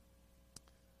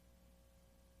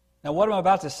 Now, what I'm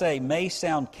about to say may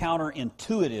sound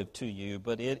counterintuitive to you,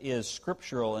 but it is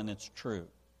scriptural and it's true.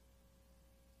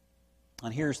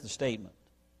 And here's the statement.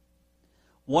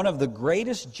 One of the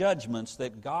greatest judgments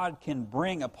that God can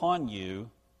bring upon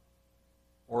you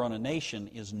or on a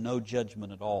nation is no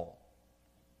judgment at all.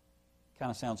 Kind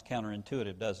of sounds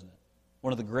counterintuitive, doesn't it?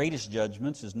 One of the greatest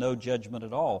judgments is no judgment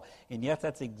at all. And yet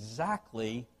that's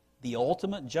exactly the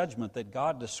ultimate judgment that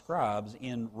God describes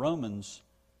in Romans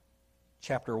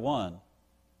chapter 1.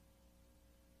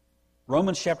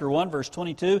 Romans chapter 1, verse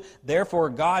 22, therefore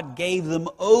God gave them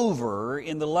over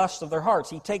in the lust of their hearts.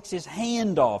 He takes His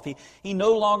hand off. He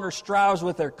no longer strives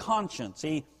with their conscience.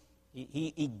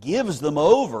 He gives them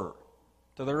over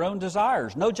to their own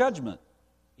desires. No judgment.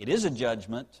 It is a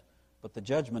judgment, but the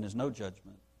judgment is no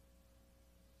judgment.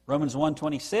 Romans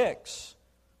 1:26,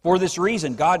 for this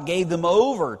reason, God gave them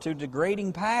over to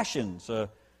degrading passions, and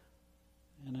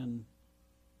then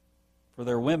for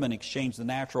their women exchanged the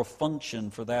natural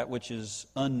function for that which is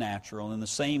unnatural. And in the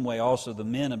same way also the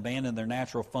men abandoned their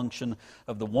natural function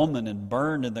of the woman and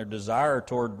burned in their desire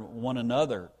toward one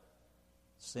another.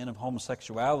 Sin of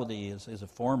homosexuality is a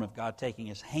form of God taking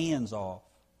His hands off.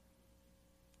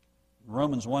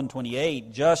 Romans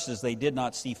 1:28, just as they did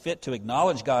not see fit to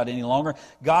acknowledge God any longer,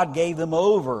 God gave them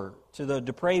over to the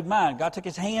depraved mind. God took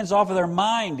His hands off of their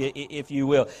mind, if you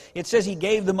will. It says He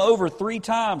gave them over 3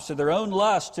 times to their own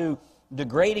lust, to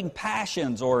degrading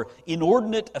passions or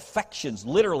inordinate affections,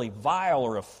 literally vile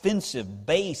or offensive,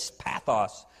 base,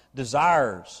 pathos,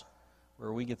 desires,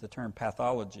 where we get the term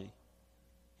pathology.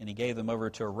 And He gave them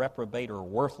over to a reprobate or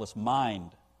worthless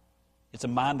mind. It's a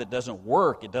mind that doesn't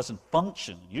work. It doesn't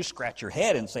function. You scratch your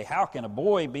head and say, how can a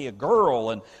boy be a girl?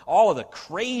 And all of the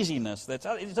craziness. It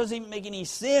doesn't even make any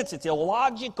sense. It's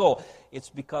illogical. It's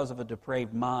because of a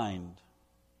depraved mind.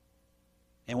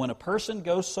 And when a person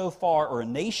goes so far, or a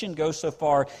nation goes so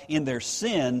far in their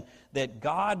sin, that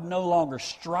God no longer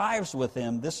strives with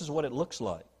them, this is what it looks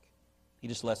like. He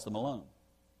just lets them alone.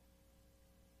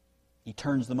 He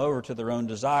turns them over to their own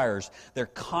desires. Their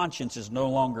conscience is no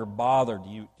longer bothered.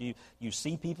 You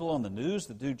see people on the news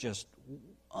that do just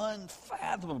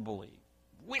unfathomably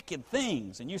wicked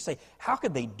things. And you say, how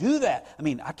could they do that? I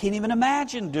mean, I can't even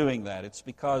imagine doing that. It's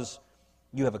because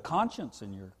you have a conscience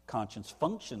and your conscience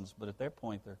functions. But at that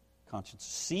point, their conscience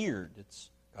is seared.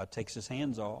 God takes His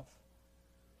hands off.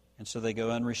 And so they go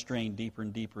unrestrained deeper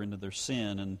and deeper into their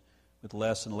sin and with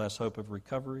less and less hope of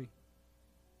recovery.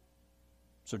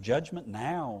 So judgment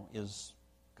now is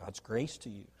God's grace to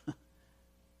you.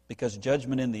 Because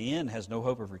judgment in the end has no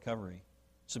hope of recovery.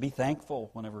 So be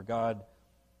thankful whenever God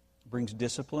brings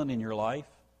discipline in your life.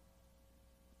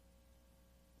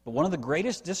 But one of the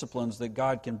greatest disciplines that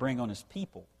God can bring on His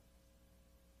people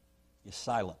is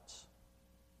silence.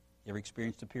 You ever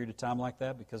experienced a period of time like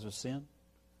that because of sin?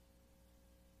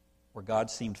 Where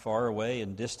God seemed far away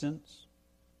and distant?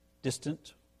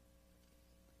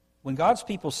 When God's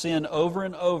people sin over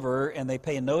and over and they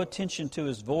pay no attention to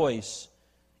His voice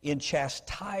in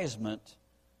chastisement,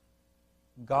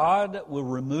 God will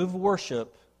remove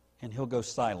worship and He'll go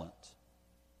silent.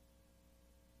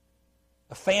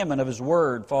 A famine of His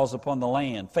word falls upon the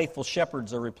land. Faithful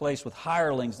shepherds are replaced with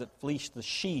hirelings that fleece the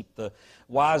sheep. The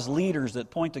wise leaders that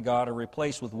point to God are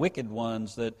replaced with wicked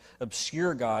ones that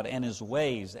obscure God and His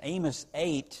ways. Amos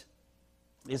 8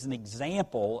 is an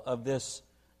example of this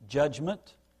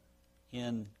judgment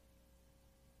in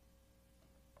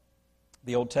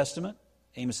the Old Testament.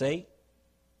 Amos 8.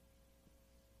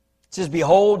 It says,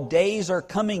 "Behold, days are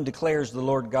coming, declares the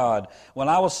Lord God, when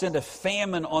I will send a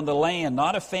famine on the land,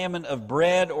 not a famine of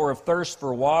bread or of thirst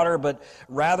for water, but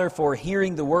rather for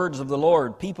hearing the words of the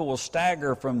Lord. People will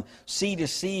stagger from sea to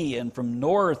sea and from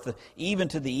north even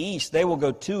to the east. They will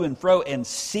go to and fro and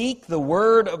seek the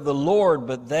word of the Lord,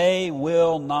 but they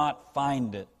will not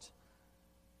find it."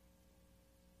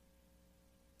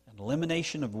 An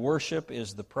elimination of worship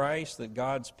is the price that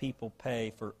God's people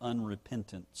pay for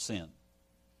unrepentant sin.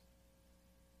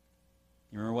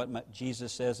 You remember what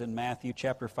Jesus says in Matthew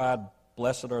chapter 5,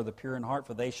 "Blessed are the pure in heart,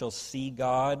 for they shall see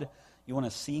God." You want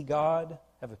to see God?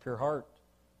 Have a pure heart.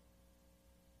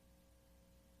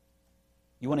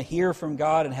 You want to hear from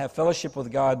God and have fellowship with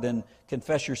God, then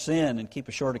confess your sin and keep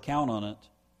a short account on it.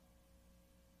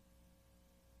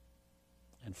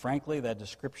 And frankly, that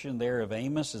description there of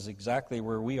Amos is exactly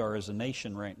where we are as a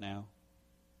nation right now.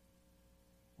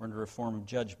 We're under a form of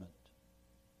judgment.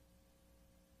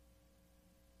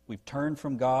 We've turned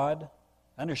from God.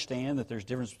 I understand that there's a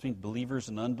difference between believers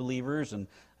and unbelievers, and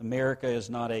America is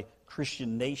not a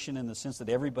Christian nation in the sense that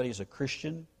everybody's a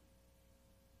Christian.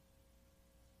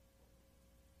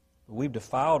 But we've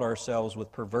defiled ourselves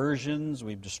with perversions.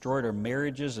 We've destroyed our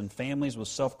marriages and families with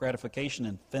self-gratification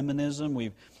and feminism.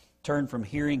 We've turned from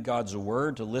hearing God's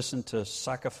word to listen to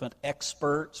sycophant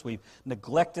experts. We've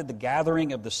neglected the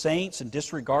gathering of the saints and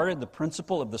disregarded the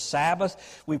principle of the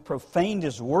Sabbath. We've profaned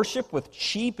His worship with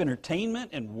cheap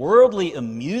entertainment and worldly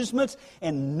amusements,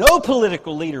 and no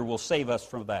political leader will save us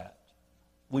from that.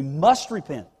 We must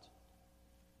repent.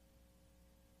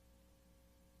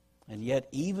 And yet,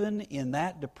 even in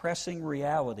that depressing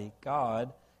reality,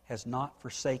 God has not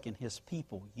forsaken His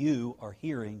people. You are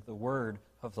hearing the word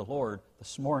of the Lord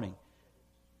this morning.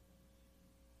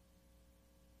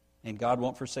 And God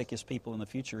won't forsake His people in the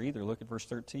future either. Look at verse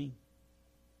 13.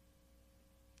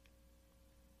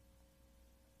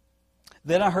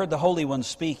 "Then I heard the Holy One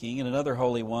speaking, and another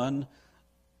Holy One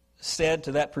said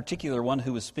to that particular one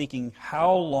who was speaking,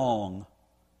 'How long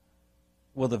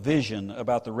will the vision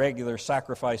about the regular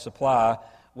sacrifice apply,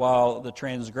 while the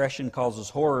transgression causes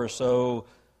horror, so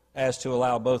as to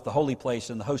allow both the holy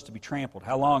place and the host to be trampled?'"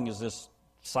 How long is this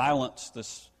silence,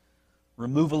 this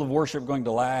removal of worship going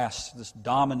to last, this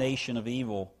domination of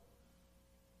evil?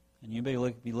 And you may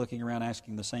be looking around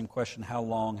asking the same question: how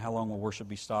long? How long will worship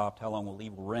be stopped? How long will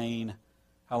evil reign?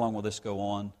 How long will this go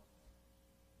on?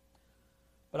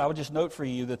 But I would just note for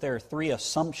you that there are three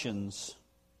assumptions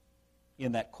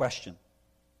in that question.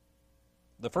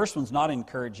 The first one's not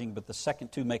encouraging, but the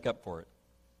second two make up for it.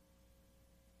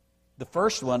 The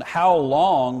first one, how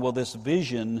long will this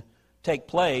vision take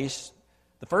place?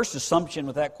 The first assumption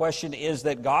with that question is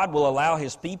that God will allow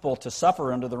His people to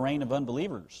suffer under the reign of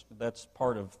unbelievers. That's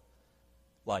part of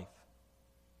life.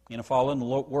 In a fallen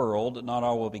world, not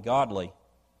all will be godly.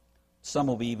 Some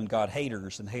will be even God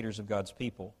haters and haters of God's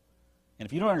people. And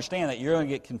if you don't understand that, you're going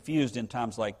to get confused in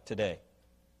times like today.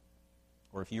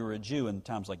 Or if you were a Jew in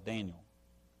times like Daniel.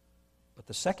 But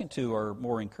the second two are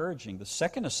more encouraging. The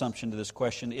second assumption to this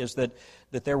question is that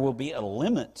there will be a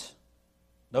limit.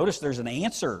 Notice there's an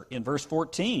answer in verse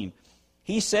 14.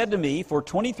 "He said to me, for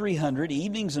 2,300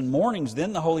 evenings and mornings,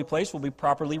 then the holy place will be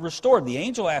properly restored." The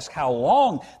angel asks how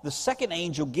long. The second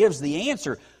angel gives the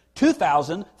answer: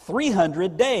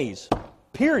 2,300 days,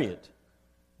 period.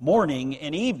 Morning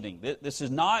and evening. This is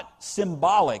not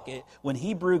symbolic. When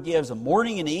Hebrew gives a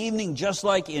morning and evening, just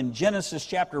like in Genesis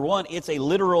chapter 1, it's a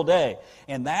literal day.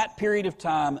 And that period of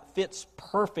time fits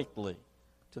perfectly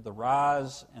to the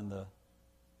rise and the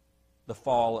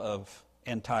fall of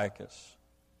Antiochus,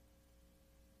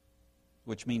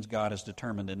 which means God has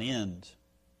determined an end.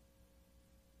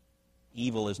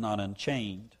 Evil is not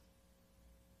unchained.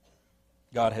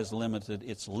 God has limited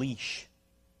its leash.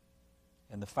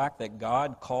 And the fact that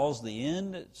God calls the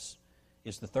end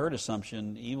is the third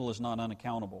assumption. Evil is not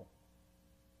unaccountable.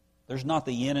 There's not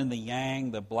the yin and the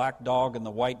yang, the black dog and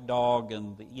the white dog,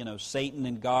 and Satan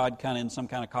and God kind of in some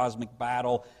kind of cosmic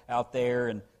battle out there,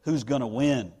 and who's going to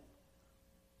win.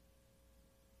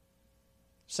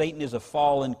 Satan is a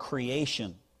fallen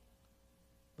creation,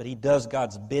 but he does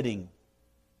God's bidding.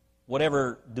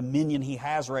 Whatever dominion he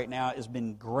has right now has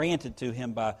been granted to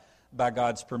him by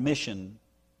God's permission.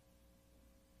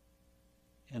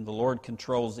 And the Lord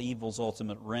controls evil's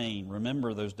ultimate reign.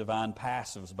 Remember those divine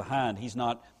passives behind. He's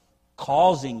not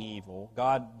causing evil.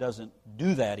 God doesn't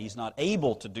do that. He's not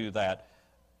able to do that.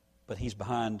 But He's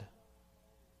behind.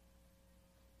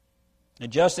 And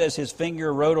just as His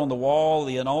finger wrote on the wall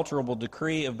the unalterable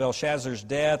decree of Belshazzar's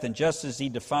death, and just as He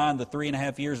defined the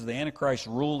 3.5 years of the Antichrist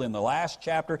rule in the last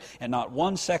chapter, and not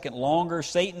 1 second longer,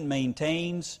 Satan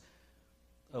maintains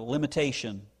a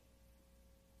limitation.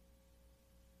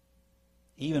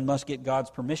 He even must get God's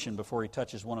permission before he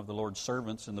touches one of the Lord's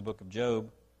servants in the book of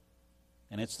Job.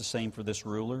 And it's the same for this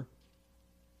ruler.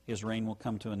 His reign will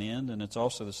come to an end, and it's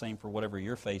also the same for whatever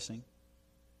you're facing.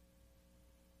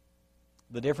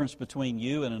 The difference between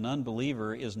you and an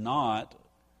unbeliever is not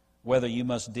whether you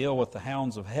must deal with the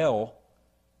hounds of hell.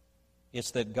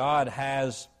 It's that God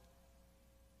has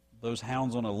those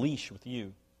hounds on a leash with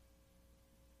you.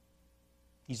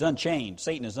 He's unchained.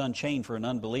 Satan is unchained for an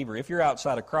unbeliever. If you're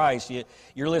outside of Christ,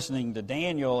 you're listening to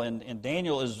Daniel, and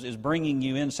Daniel is bringing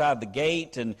you inside the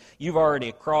gate, and you've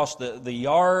already crossed the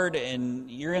yard,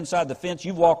 and you're inside the fence.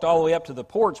 You've walked all the way up to the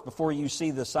porch before you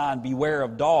see the sign, "Beware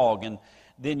of dog," and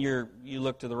then you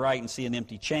look to the right and see an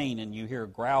empty chain, and you hear a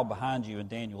growl behind you in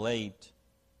Daniel 8.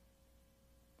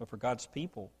 But for God's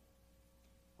people,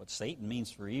 what Satan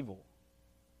means for evil,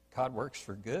 God works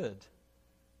for good.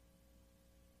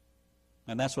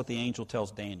 And that's what the angel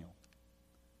tells Daniel.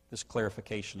 This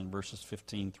clarification in verses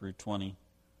 15 through 20.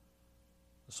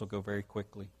 This will go very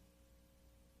quickly.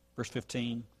 Verse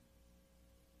 15.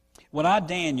 When I,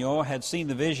 Daniel, had seen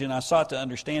the vision, I sought to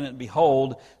understand it, and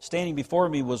behold, standing before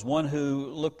me was one who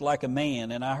looked like a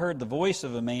man. And I heard the voice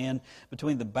of a man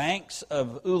between the banks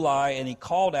of Ulai, and he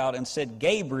called out and said,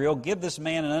 "Gabriel, give this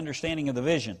man an understanding of the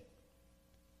vision."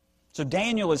 So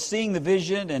Daniel is seeing the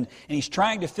vision, and he's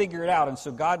trying to figure it out, and so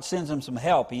God sends him some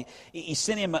help. He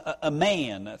sent him a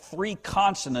man, 3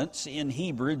 consonants in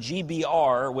Hebrew,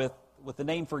 GBR, with the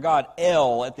name for God,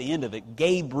 El, at the end of it,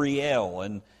 Gabriel.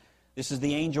 And this is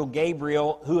the angel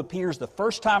Gabriel who appears the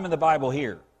first time in the Bible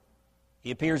here.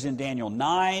 He appears in Daniel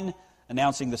 9,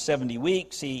 announcing the 70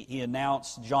 weeks. He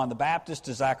announced John the Baptist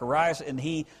to Zacharias, and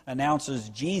he announces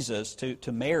Jesus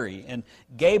to Mary. And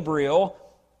Gabriel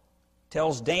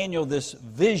tells Daniel this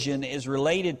vision is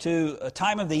related to a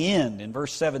time of the end in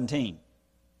verse 17.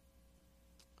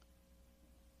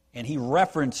 And he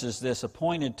references this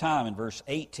appointed time in verse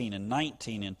 18 and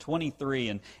 19 and 23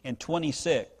 and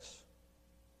 26.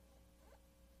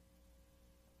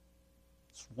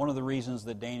 It's one of the reasons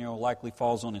that Daniel likely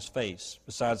falls on his face,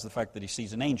 besides the fact that he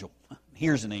sees an angel,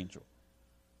 hears an angel.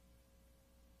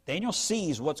 Daniel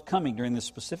sees what's coming during this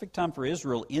specific time for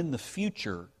Israel in the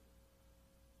future.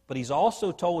 But he's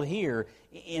also told here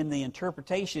in the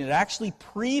interpretation, it actually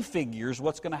prefigures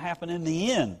what's going to happen in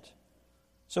the end.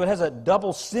 So it has a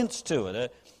double sense to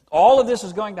it. All of this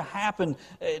is going to happen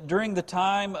during the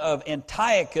time of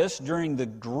Antiochus, during the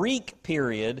Greek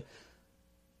period.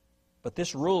 But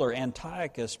this ruler,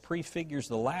 Antiochus, prefigures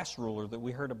the last ruler that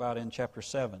we heard about in chapter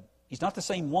 7. He's not the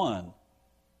same one,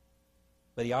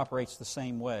 but he operates the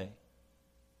same way.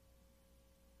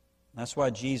 That's why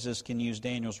Jesus can use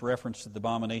Daniel's reference to the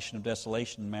abomination of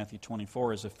desolation in Matthew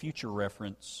 24 as a future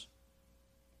reference.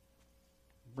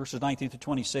 Verses 19 to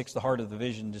 26, the heart of the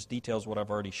vision just details what I've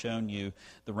already shown you.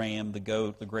 The ram, the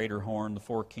goat, the greater horn, the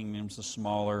 4 kingdoms, the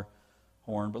smaller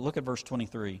horn. But look at verse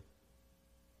 23.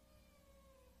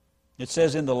 It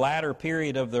says, in the latter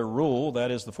period of their rule,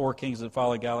 that is the 4 kings that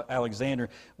followed Alexander,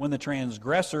 when the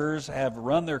transgressors have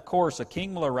run their course, a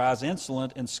king will arise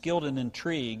insolent and skilled in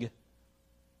intrigue.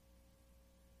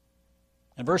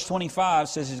 And verse 25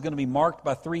 says he's going to be marked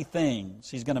by 3 things.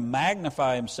 He's going to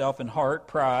magnify himself in heart,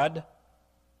 pride.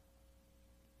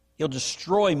 He'll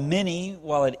destroy many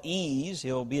while at ease.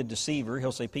 He'll be a deceiver.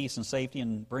 He'll say peace and safety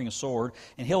and bring a sword.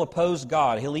 And he'll oppose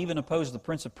God. He'll even oppose the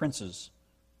Prince of Princes.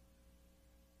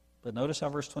 But notice how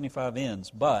verse 25 ends.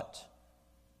 But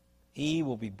he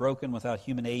will be broken without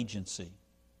human agency.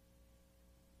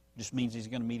 It just means he's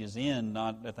going to meet his end,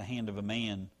 not at the hand of a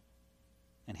man.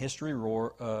 And history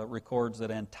records that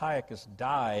Antiochus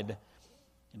died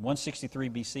in 163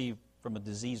 BC from a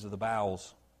disease of the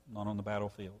bowels, not on the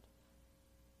battlefield.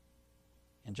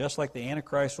 And just like the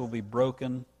Antichrist will be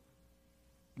broken,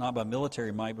 not by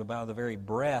military might, but by the very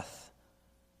breath,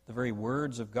 the very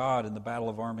words of God in the battle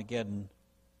of Armageddon.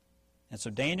 And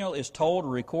so Daniel is told to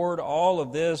record all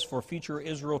of this for future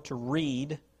Israel to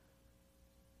read.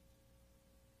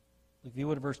 If you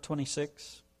would, verse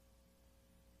 26.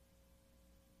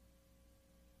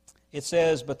 It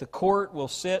says, but the court will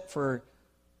sit for,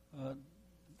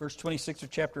 verse 26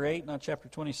 of chapter 8, not chapter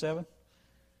 27.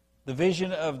 The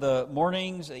vision of the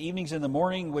mornings, evenings in the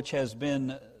morning, which has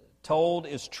been told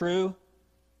is true,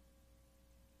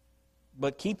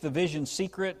 but keep the vision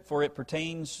secret, for it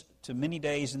pertains to many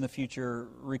days in the future.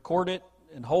 Record it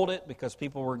and hold it, because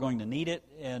people were going to need it,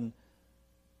 and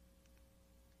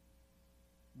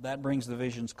that brings the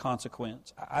vision's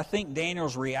consequence. I think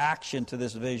Daniel's reaction to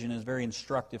this vision is very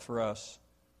instructive for us.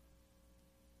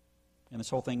 And this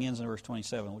whole thing ends in verse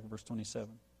 27. Look at verse 27.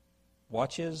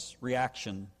 Watch his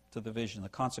reaction to the vision, the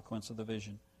consequence of the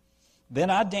vision. Then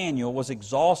I, Daniel, was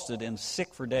exhausted and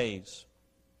sick for days.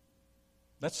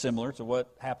 That's similar to what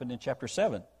happened in chapter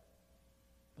 7.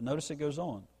 But notice it goes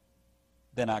on.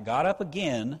 Then I got up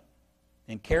again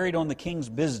and carried on the king's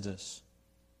business.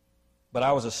 But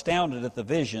I was astounded at the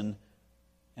vision,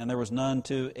 and there was none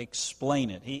to explain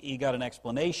it. He got an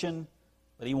explanation,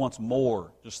 but he wants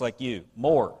more, just like you.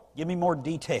 More. Give me more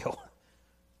detail.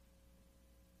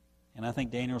 And I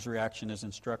think Daniel's reaction is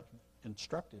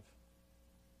instructive.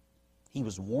 He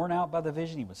was worn out by the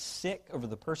vision. He was sick over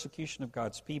the persecution of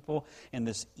God's people and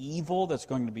this evil that's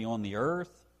going to be on the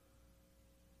earth.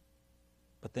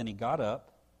 But then he got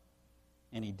up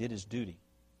and he did his duty.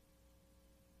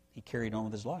 He carried on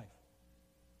with his life.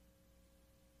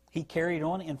 He carried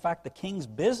on, in fact, the king's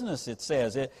business, it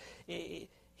says.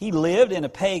 He lived in a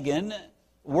pagan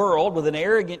world with an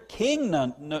arrogant king,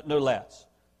 no less.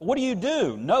 What do you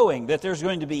do knowing that there's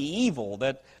going to be evil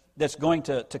that's going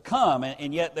to come,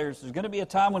 and yet there's going to be a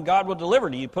time when God will deliver?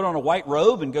 Do you put on a white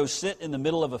robe and go sit in the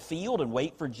middle of a field and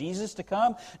wait for Jesus to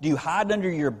come? Do you hide under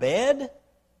your bed?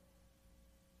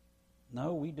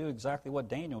 No, we do exactly what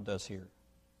Daniel does here.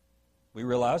 We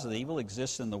realize that evil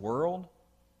exists in the world,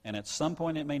 and at some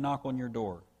point it may knock on your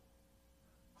door.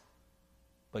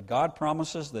 But God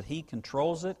promises that He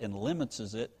controls it and limits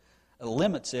it,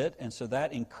 and so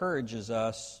that encourages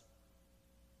us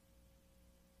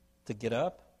to get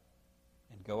up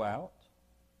and go out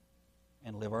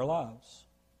and live our lives.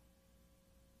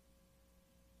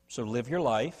 So live your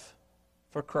life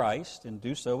for Christ and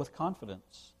do so with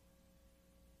confidence.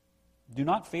 Do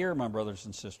not fear, my brothers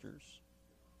and sisters.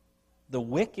 The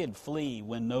wicked flee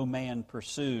when no man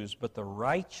pursues, but the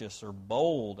righteous are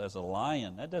bold as a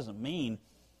lion. That doesn't mean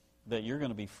that you're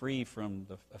going to be free from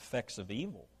the effects of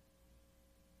evil,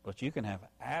 but you can have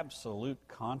absolute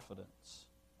confidence.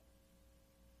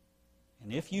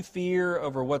 And if you fear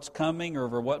over what's coming or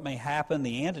over what may happen,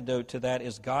 the antidote to that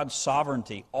is God's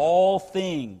sovereignty. All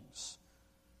things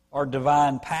are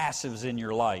divine passives in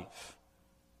your life.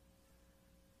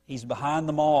 He's behind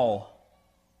them all.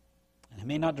 And He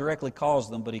may not directly cause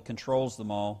them, but He controls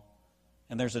them all.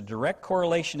 And there's a direct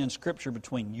correlation in Scripture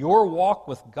between your walk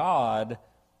with God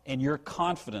and your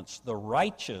confidence. The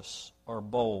righteous are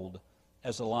bold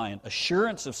as a lion.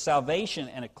 Assurance of salvation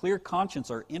and a clear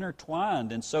conscience are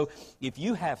intertwined. And so if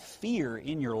you have fear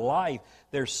in your life,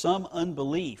 there's some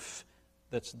unbelief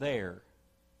that's there.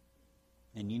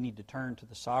 And you need to turn to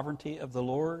the sovereignty of the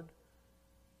Lord,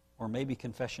 or maybe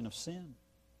confession of sin.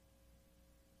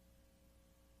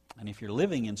 And if you're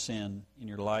living in sin in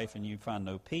your life and you find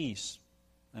no peace,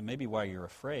 then maybe why you're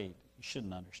afraid. You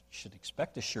should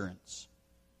expect assurance.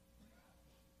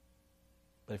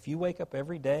 But if you wake up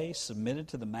every day submitted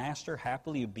to the Master,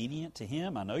 happily obedient to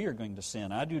Him, I know you're going to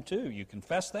sin. I do too. You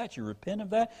confess that. You repent of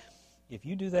that. If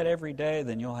you do that every day,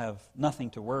 then you'll have nothing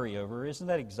to worry over. Isn't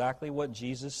that exactly what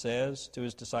Jesus says to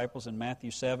His disciples in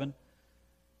Matthew 7?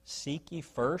 Seek ye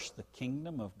first the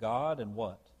kingdom of God, and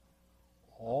what?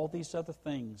 All these other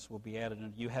things will be added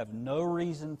unto you. You have no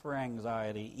reason for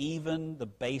anxiety, even the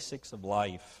basics of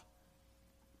life.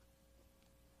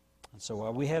 And so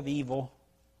while we have evil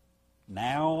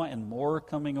now and more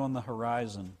coming on the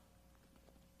horizon,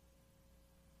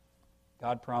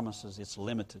 God promises it's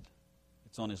limited.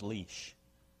 It's on His leash.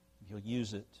 He'll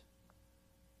use it.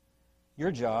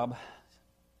 Your job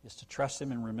is to trust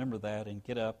Him and remember that and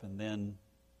get up and then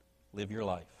live your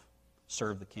life.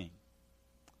 Serve the King.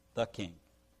 The King.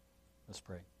 Let's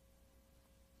pray.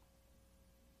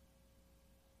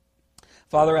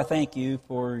 Father, I thank You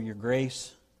for Your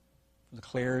grace, for the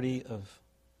clarity of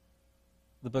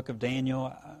the book of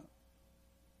Daniel.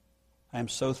 I am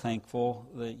so thankful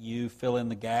that You fill in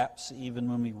the gaps,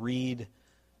 even when we read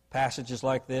passages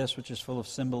like this, which is full of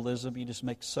symbolism. You just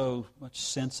make so much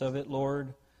sense of it,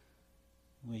 Lord.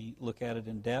 We look at it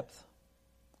in depth.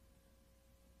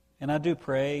 And I do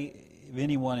pray, if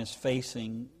anyone is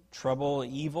facing trouble,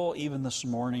 evil, even this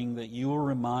morning, that You will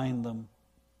remind them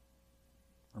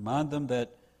that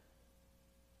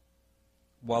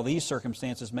while these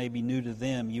circumstances may be new to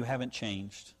them, You haven't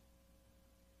changed,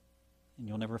 and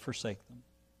You'll never forsake them.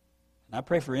 And I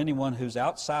pray for anyone who's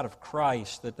outside of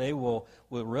Christ that they will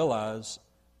realize,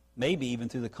 maybe even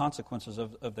through the consequences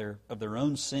of their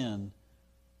own sin,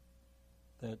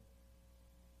 that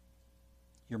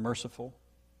You're merciful.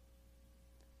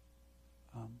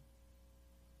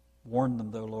 Warn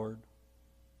them, though, Lord.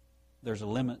 There's a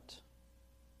limit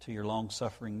to Your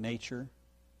long-suffering nature.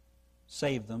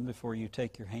 Save them before You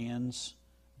take Your hands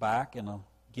back and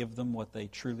give them what they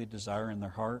truly desire in their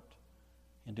heart.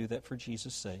 And do that for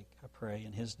Jesus' sake, I pray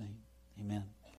in His name. Amen.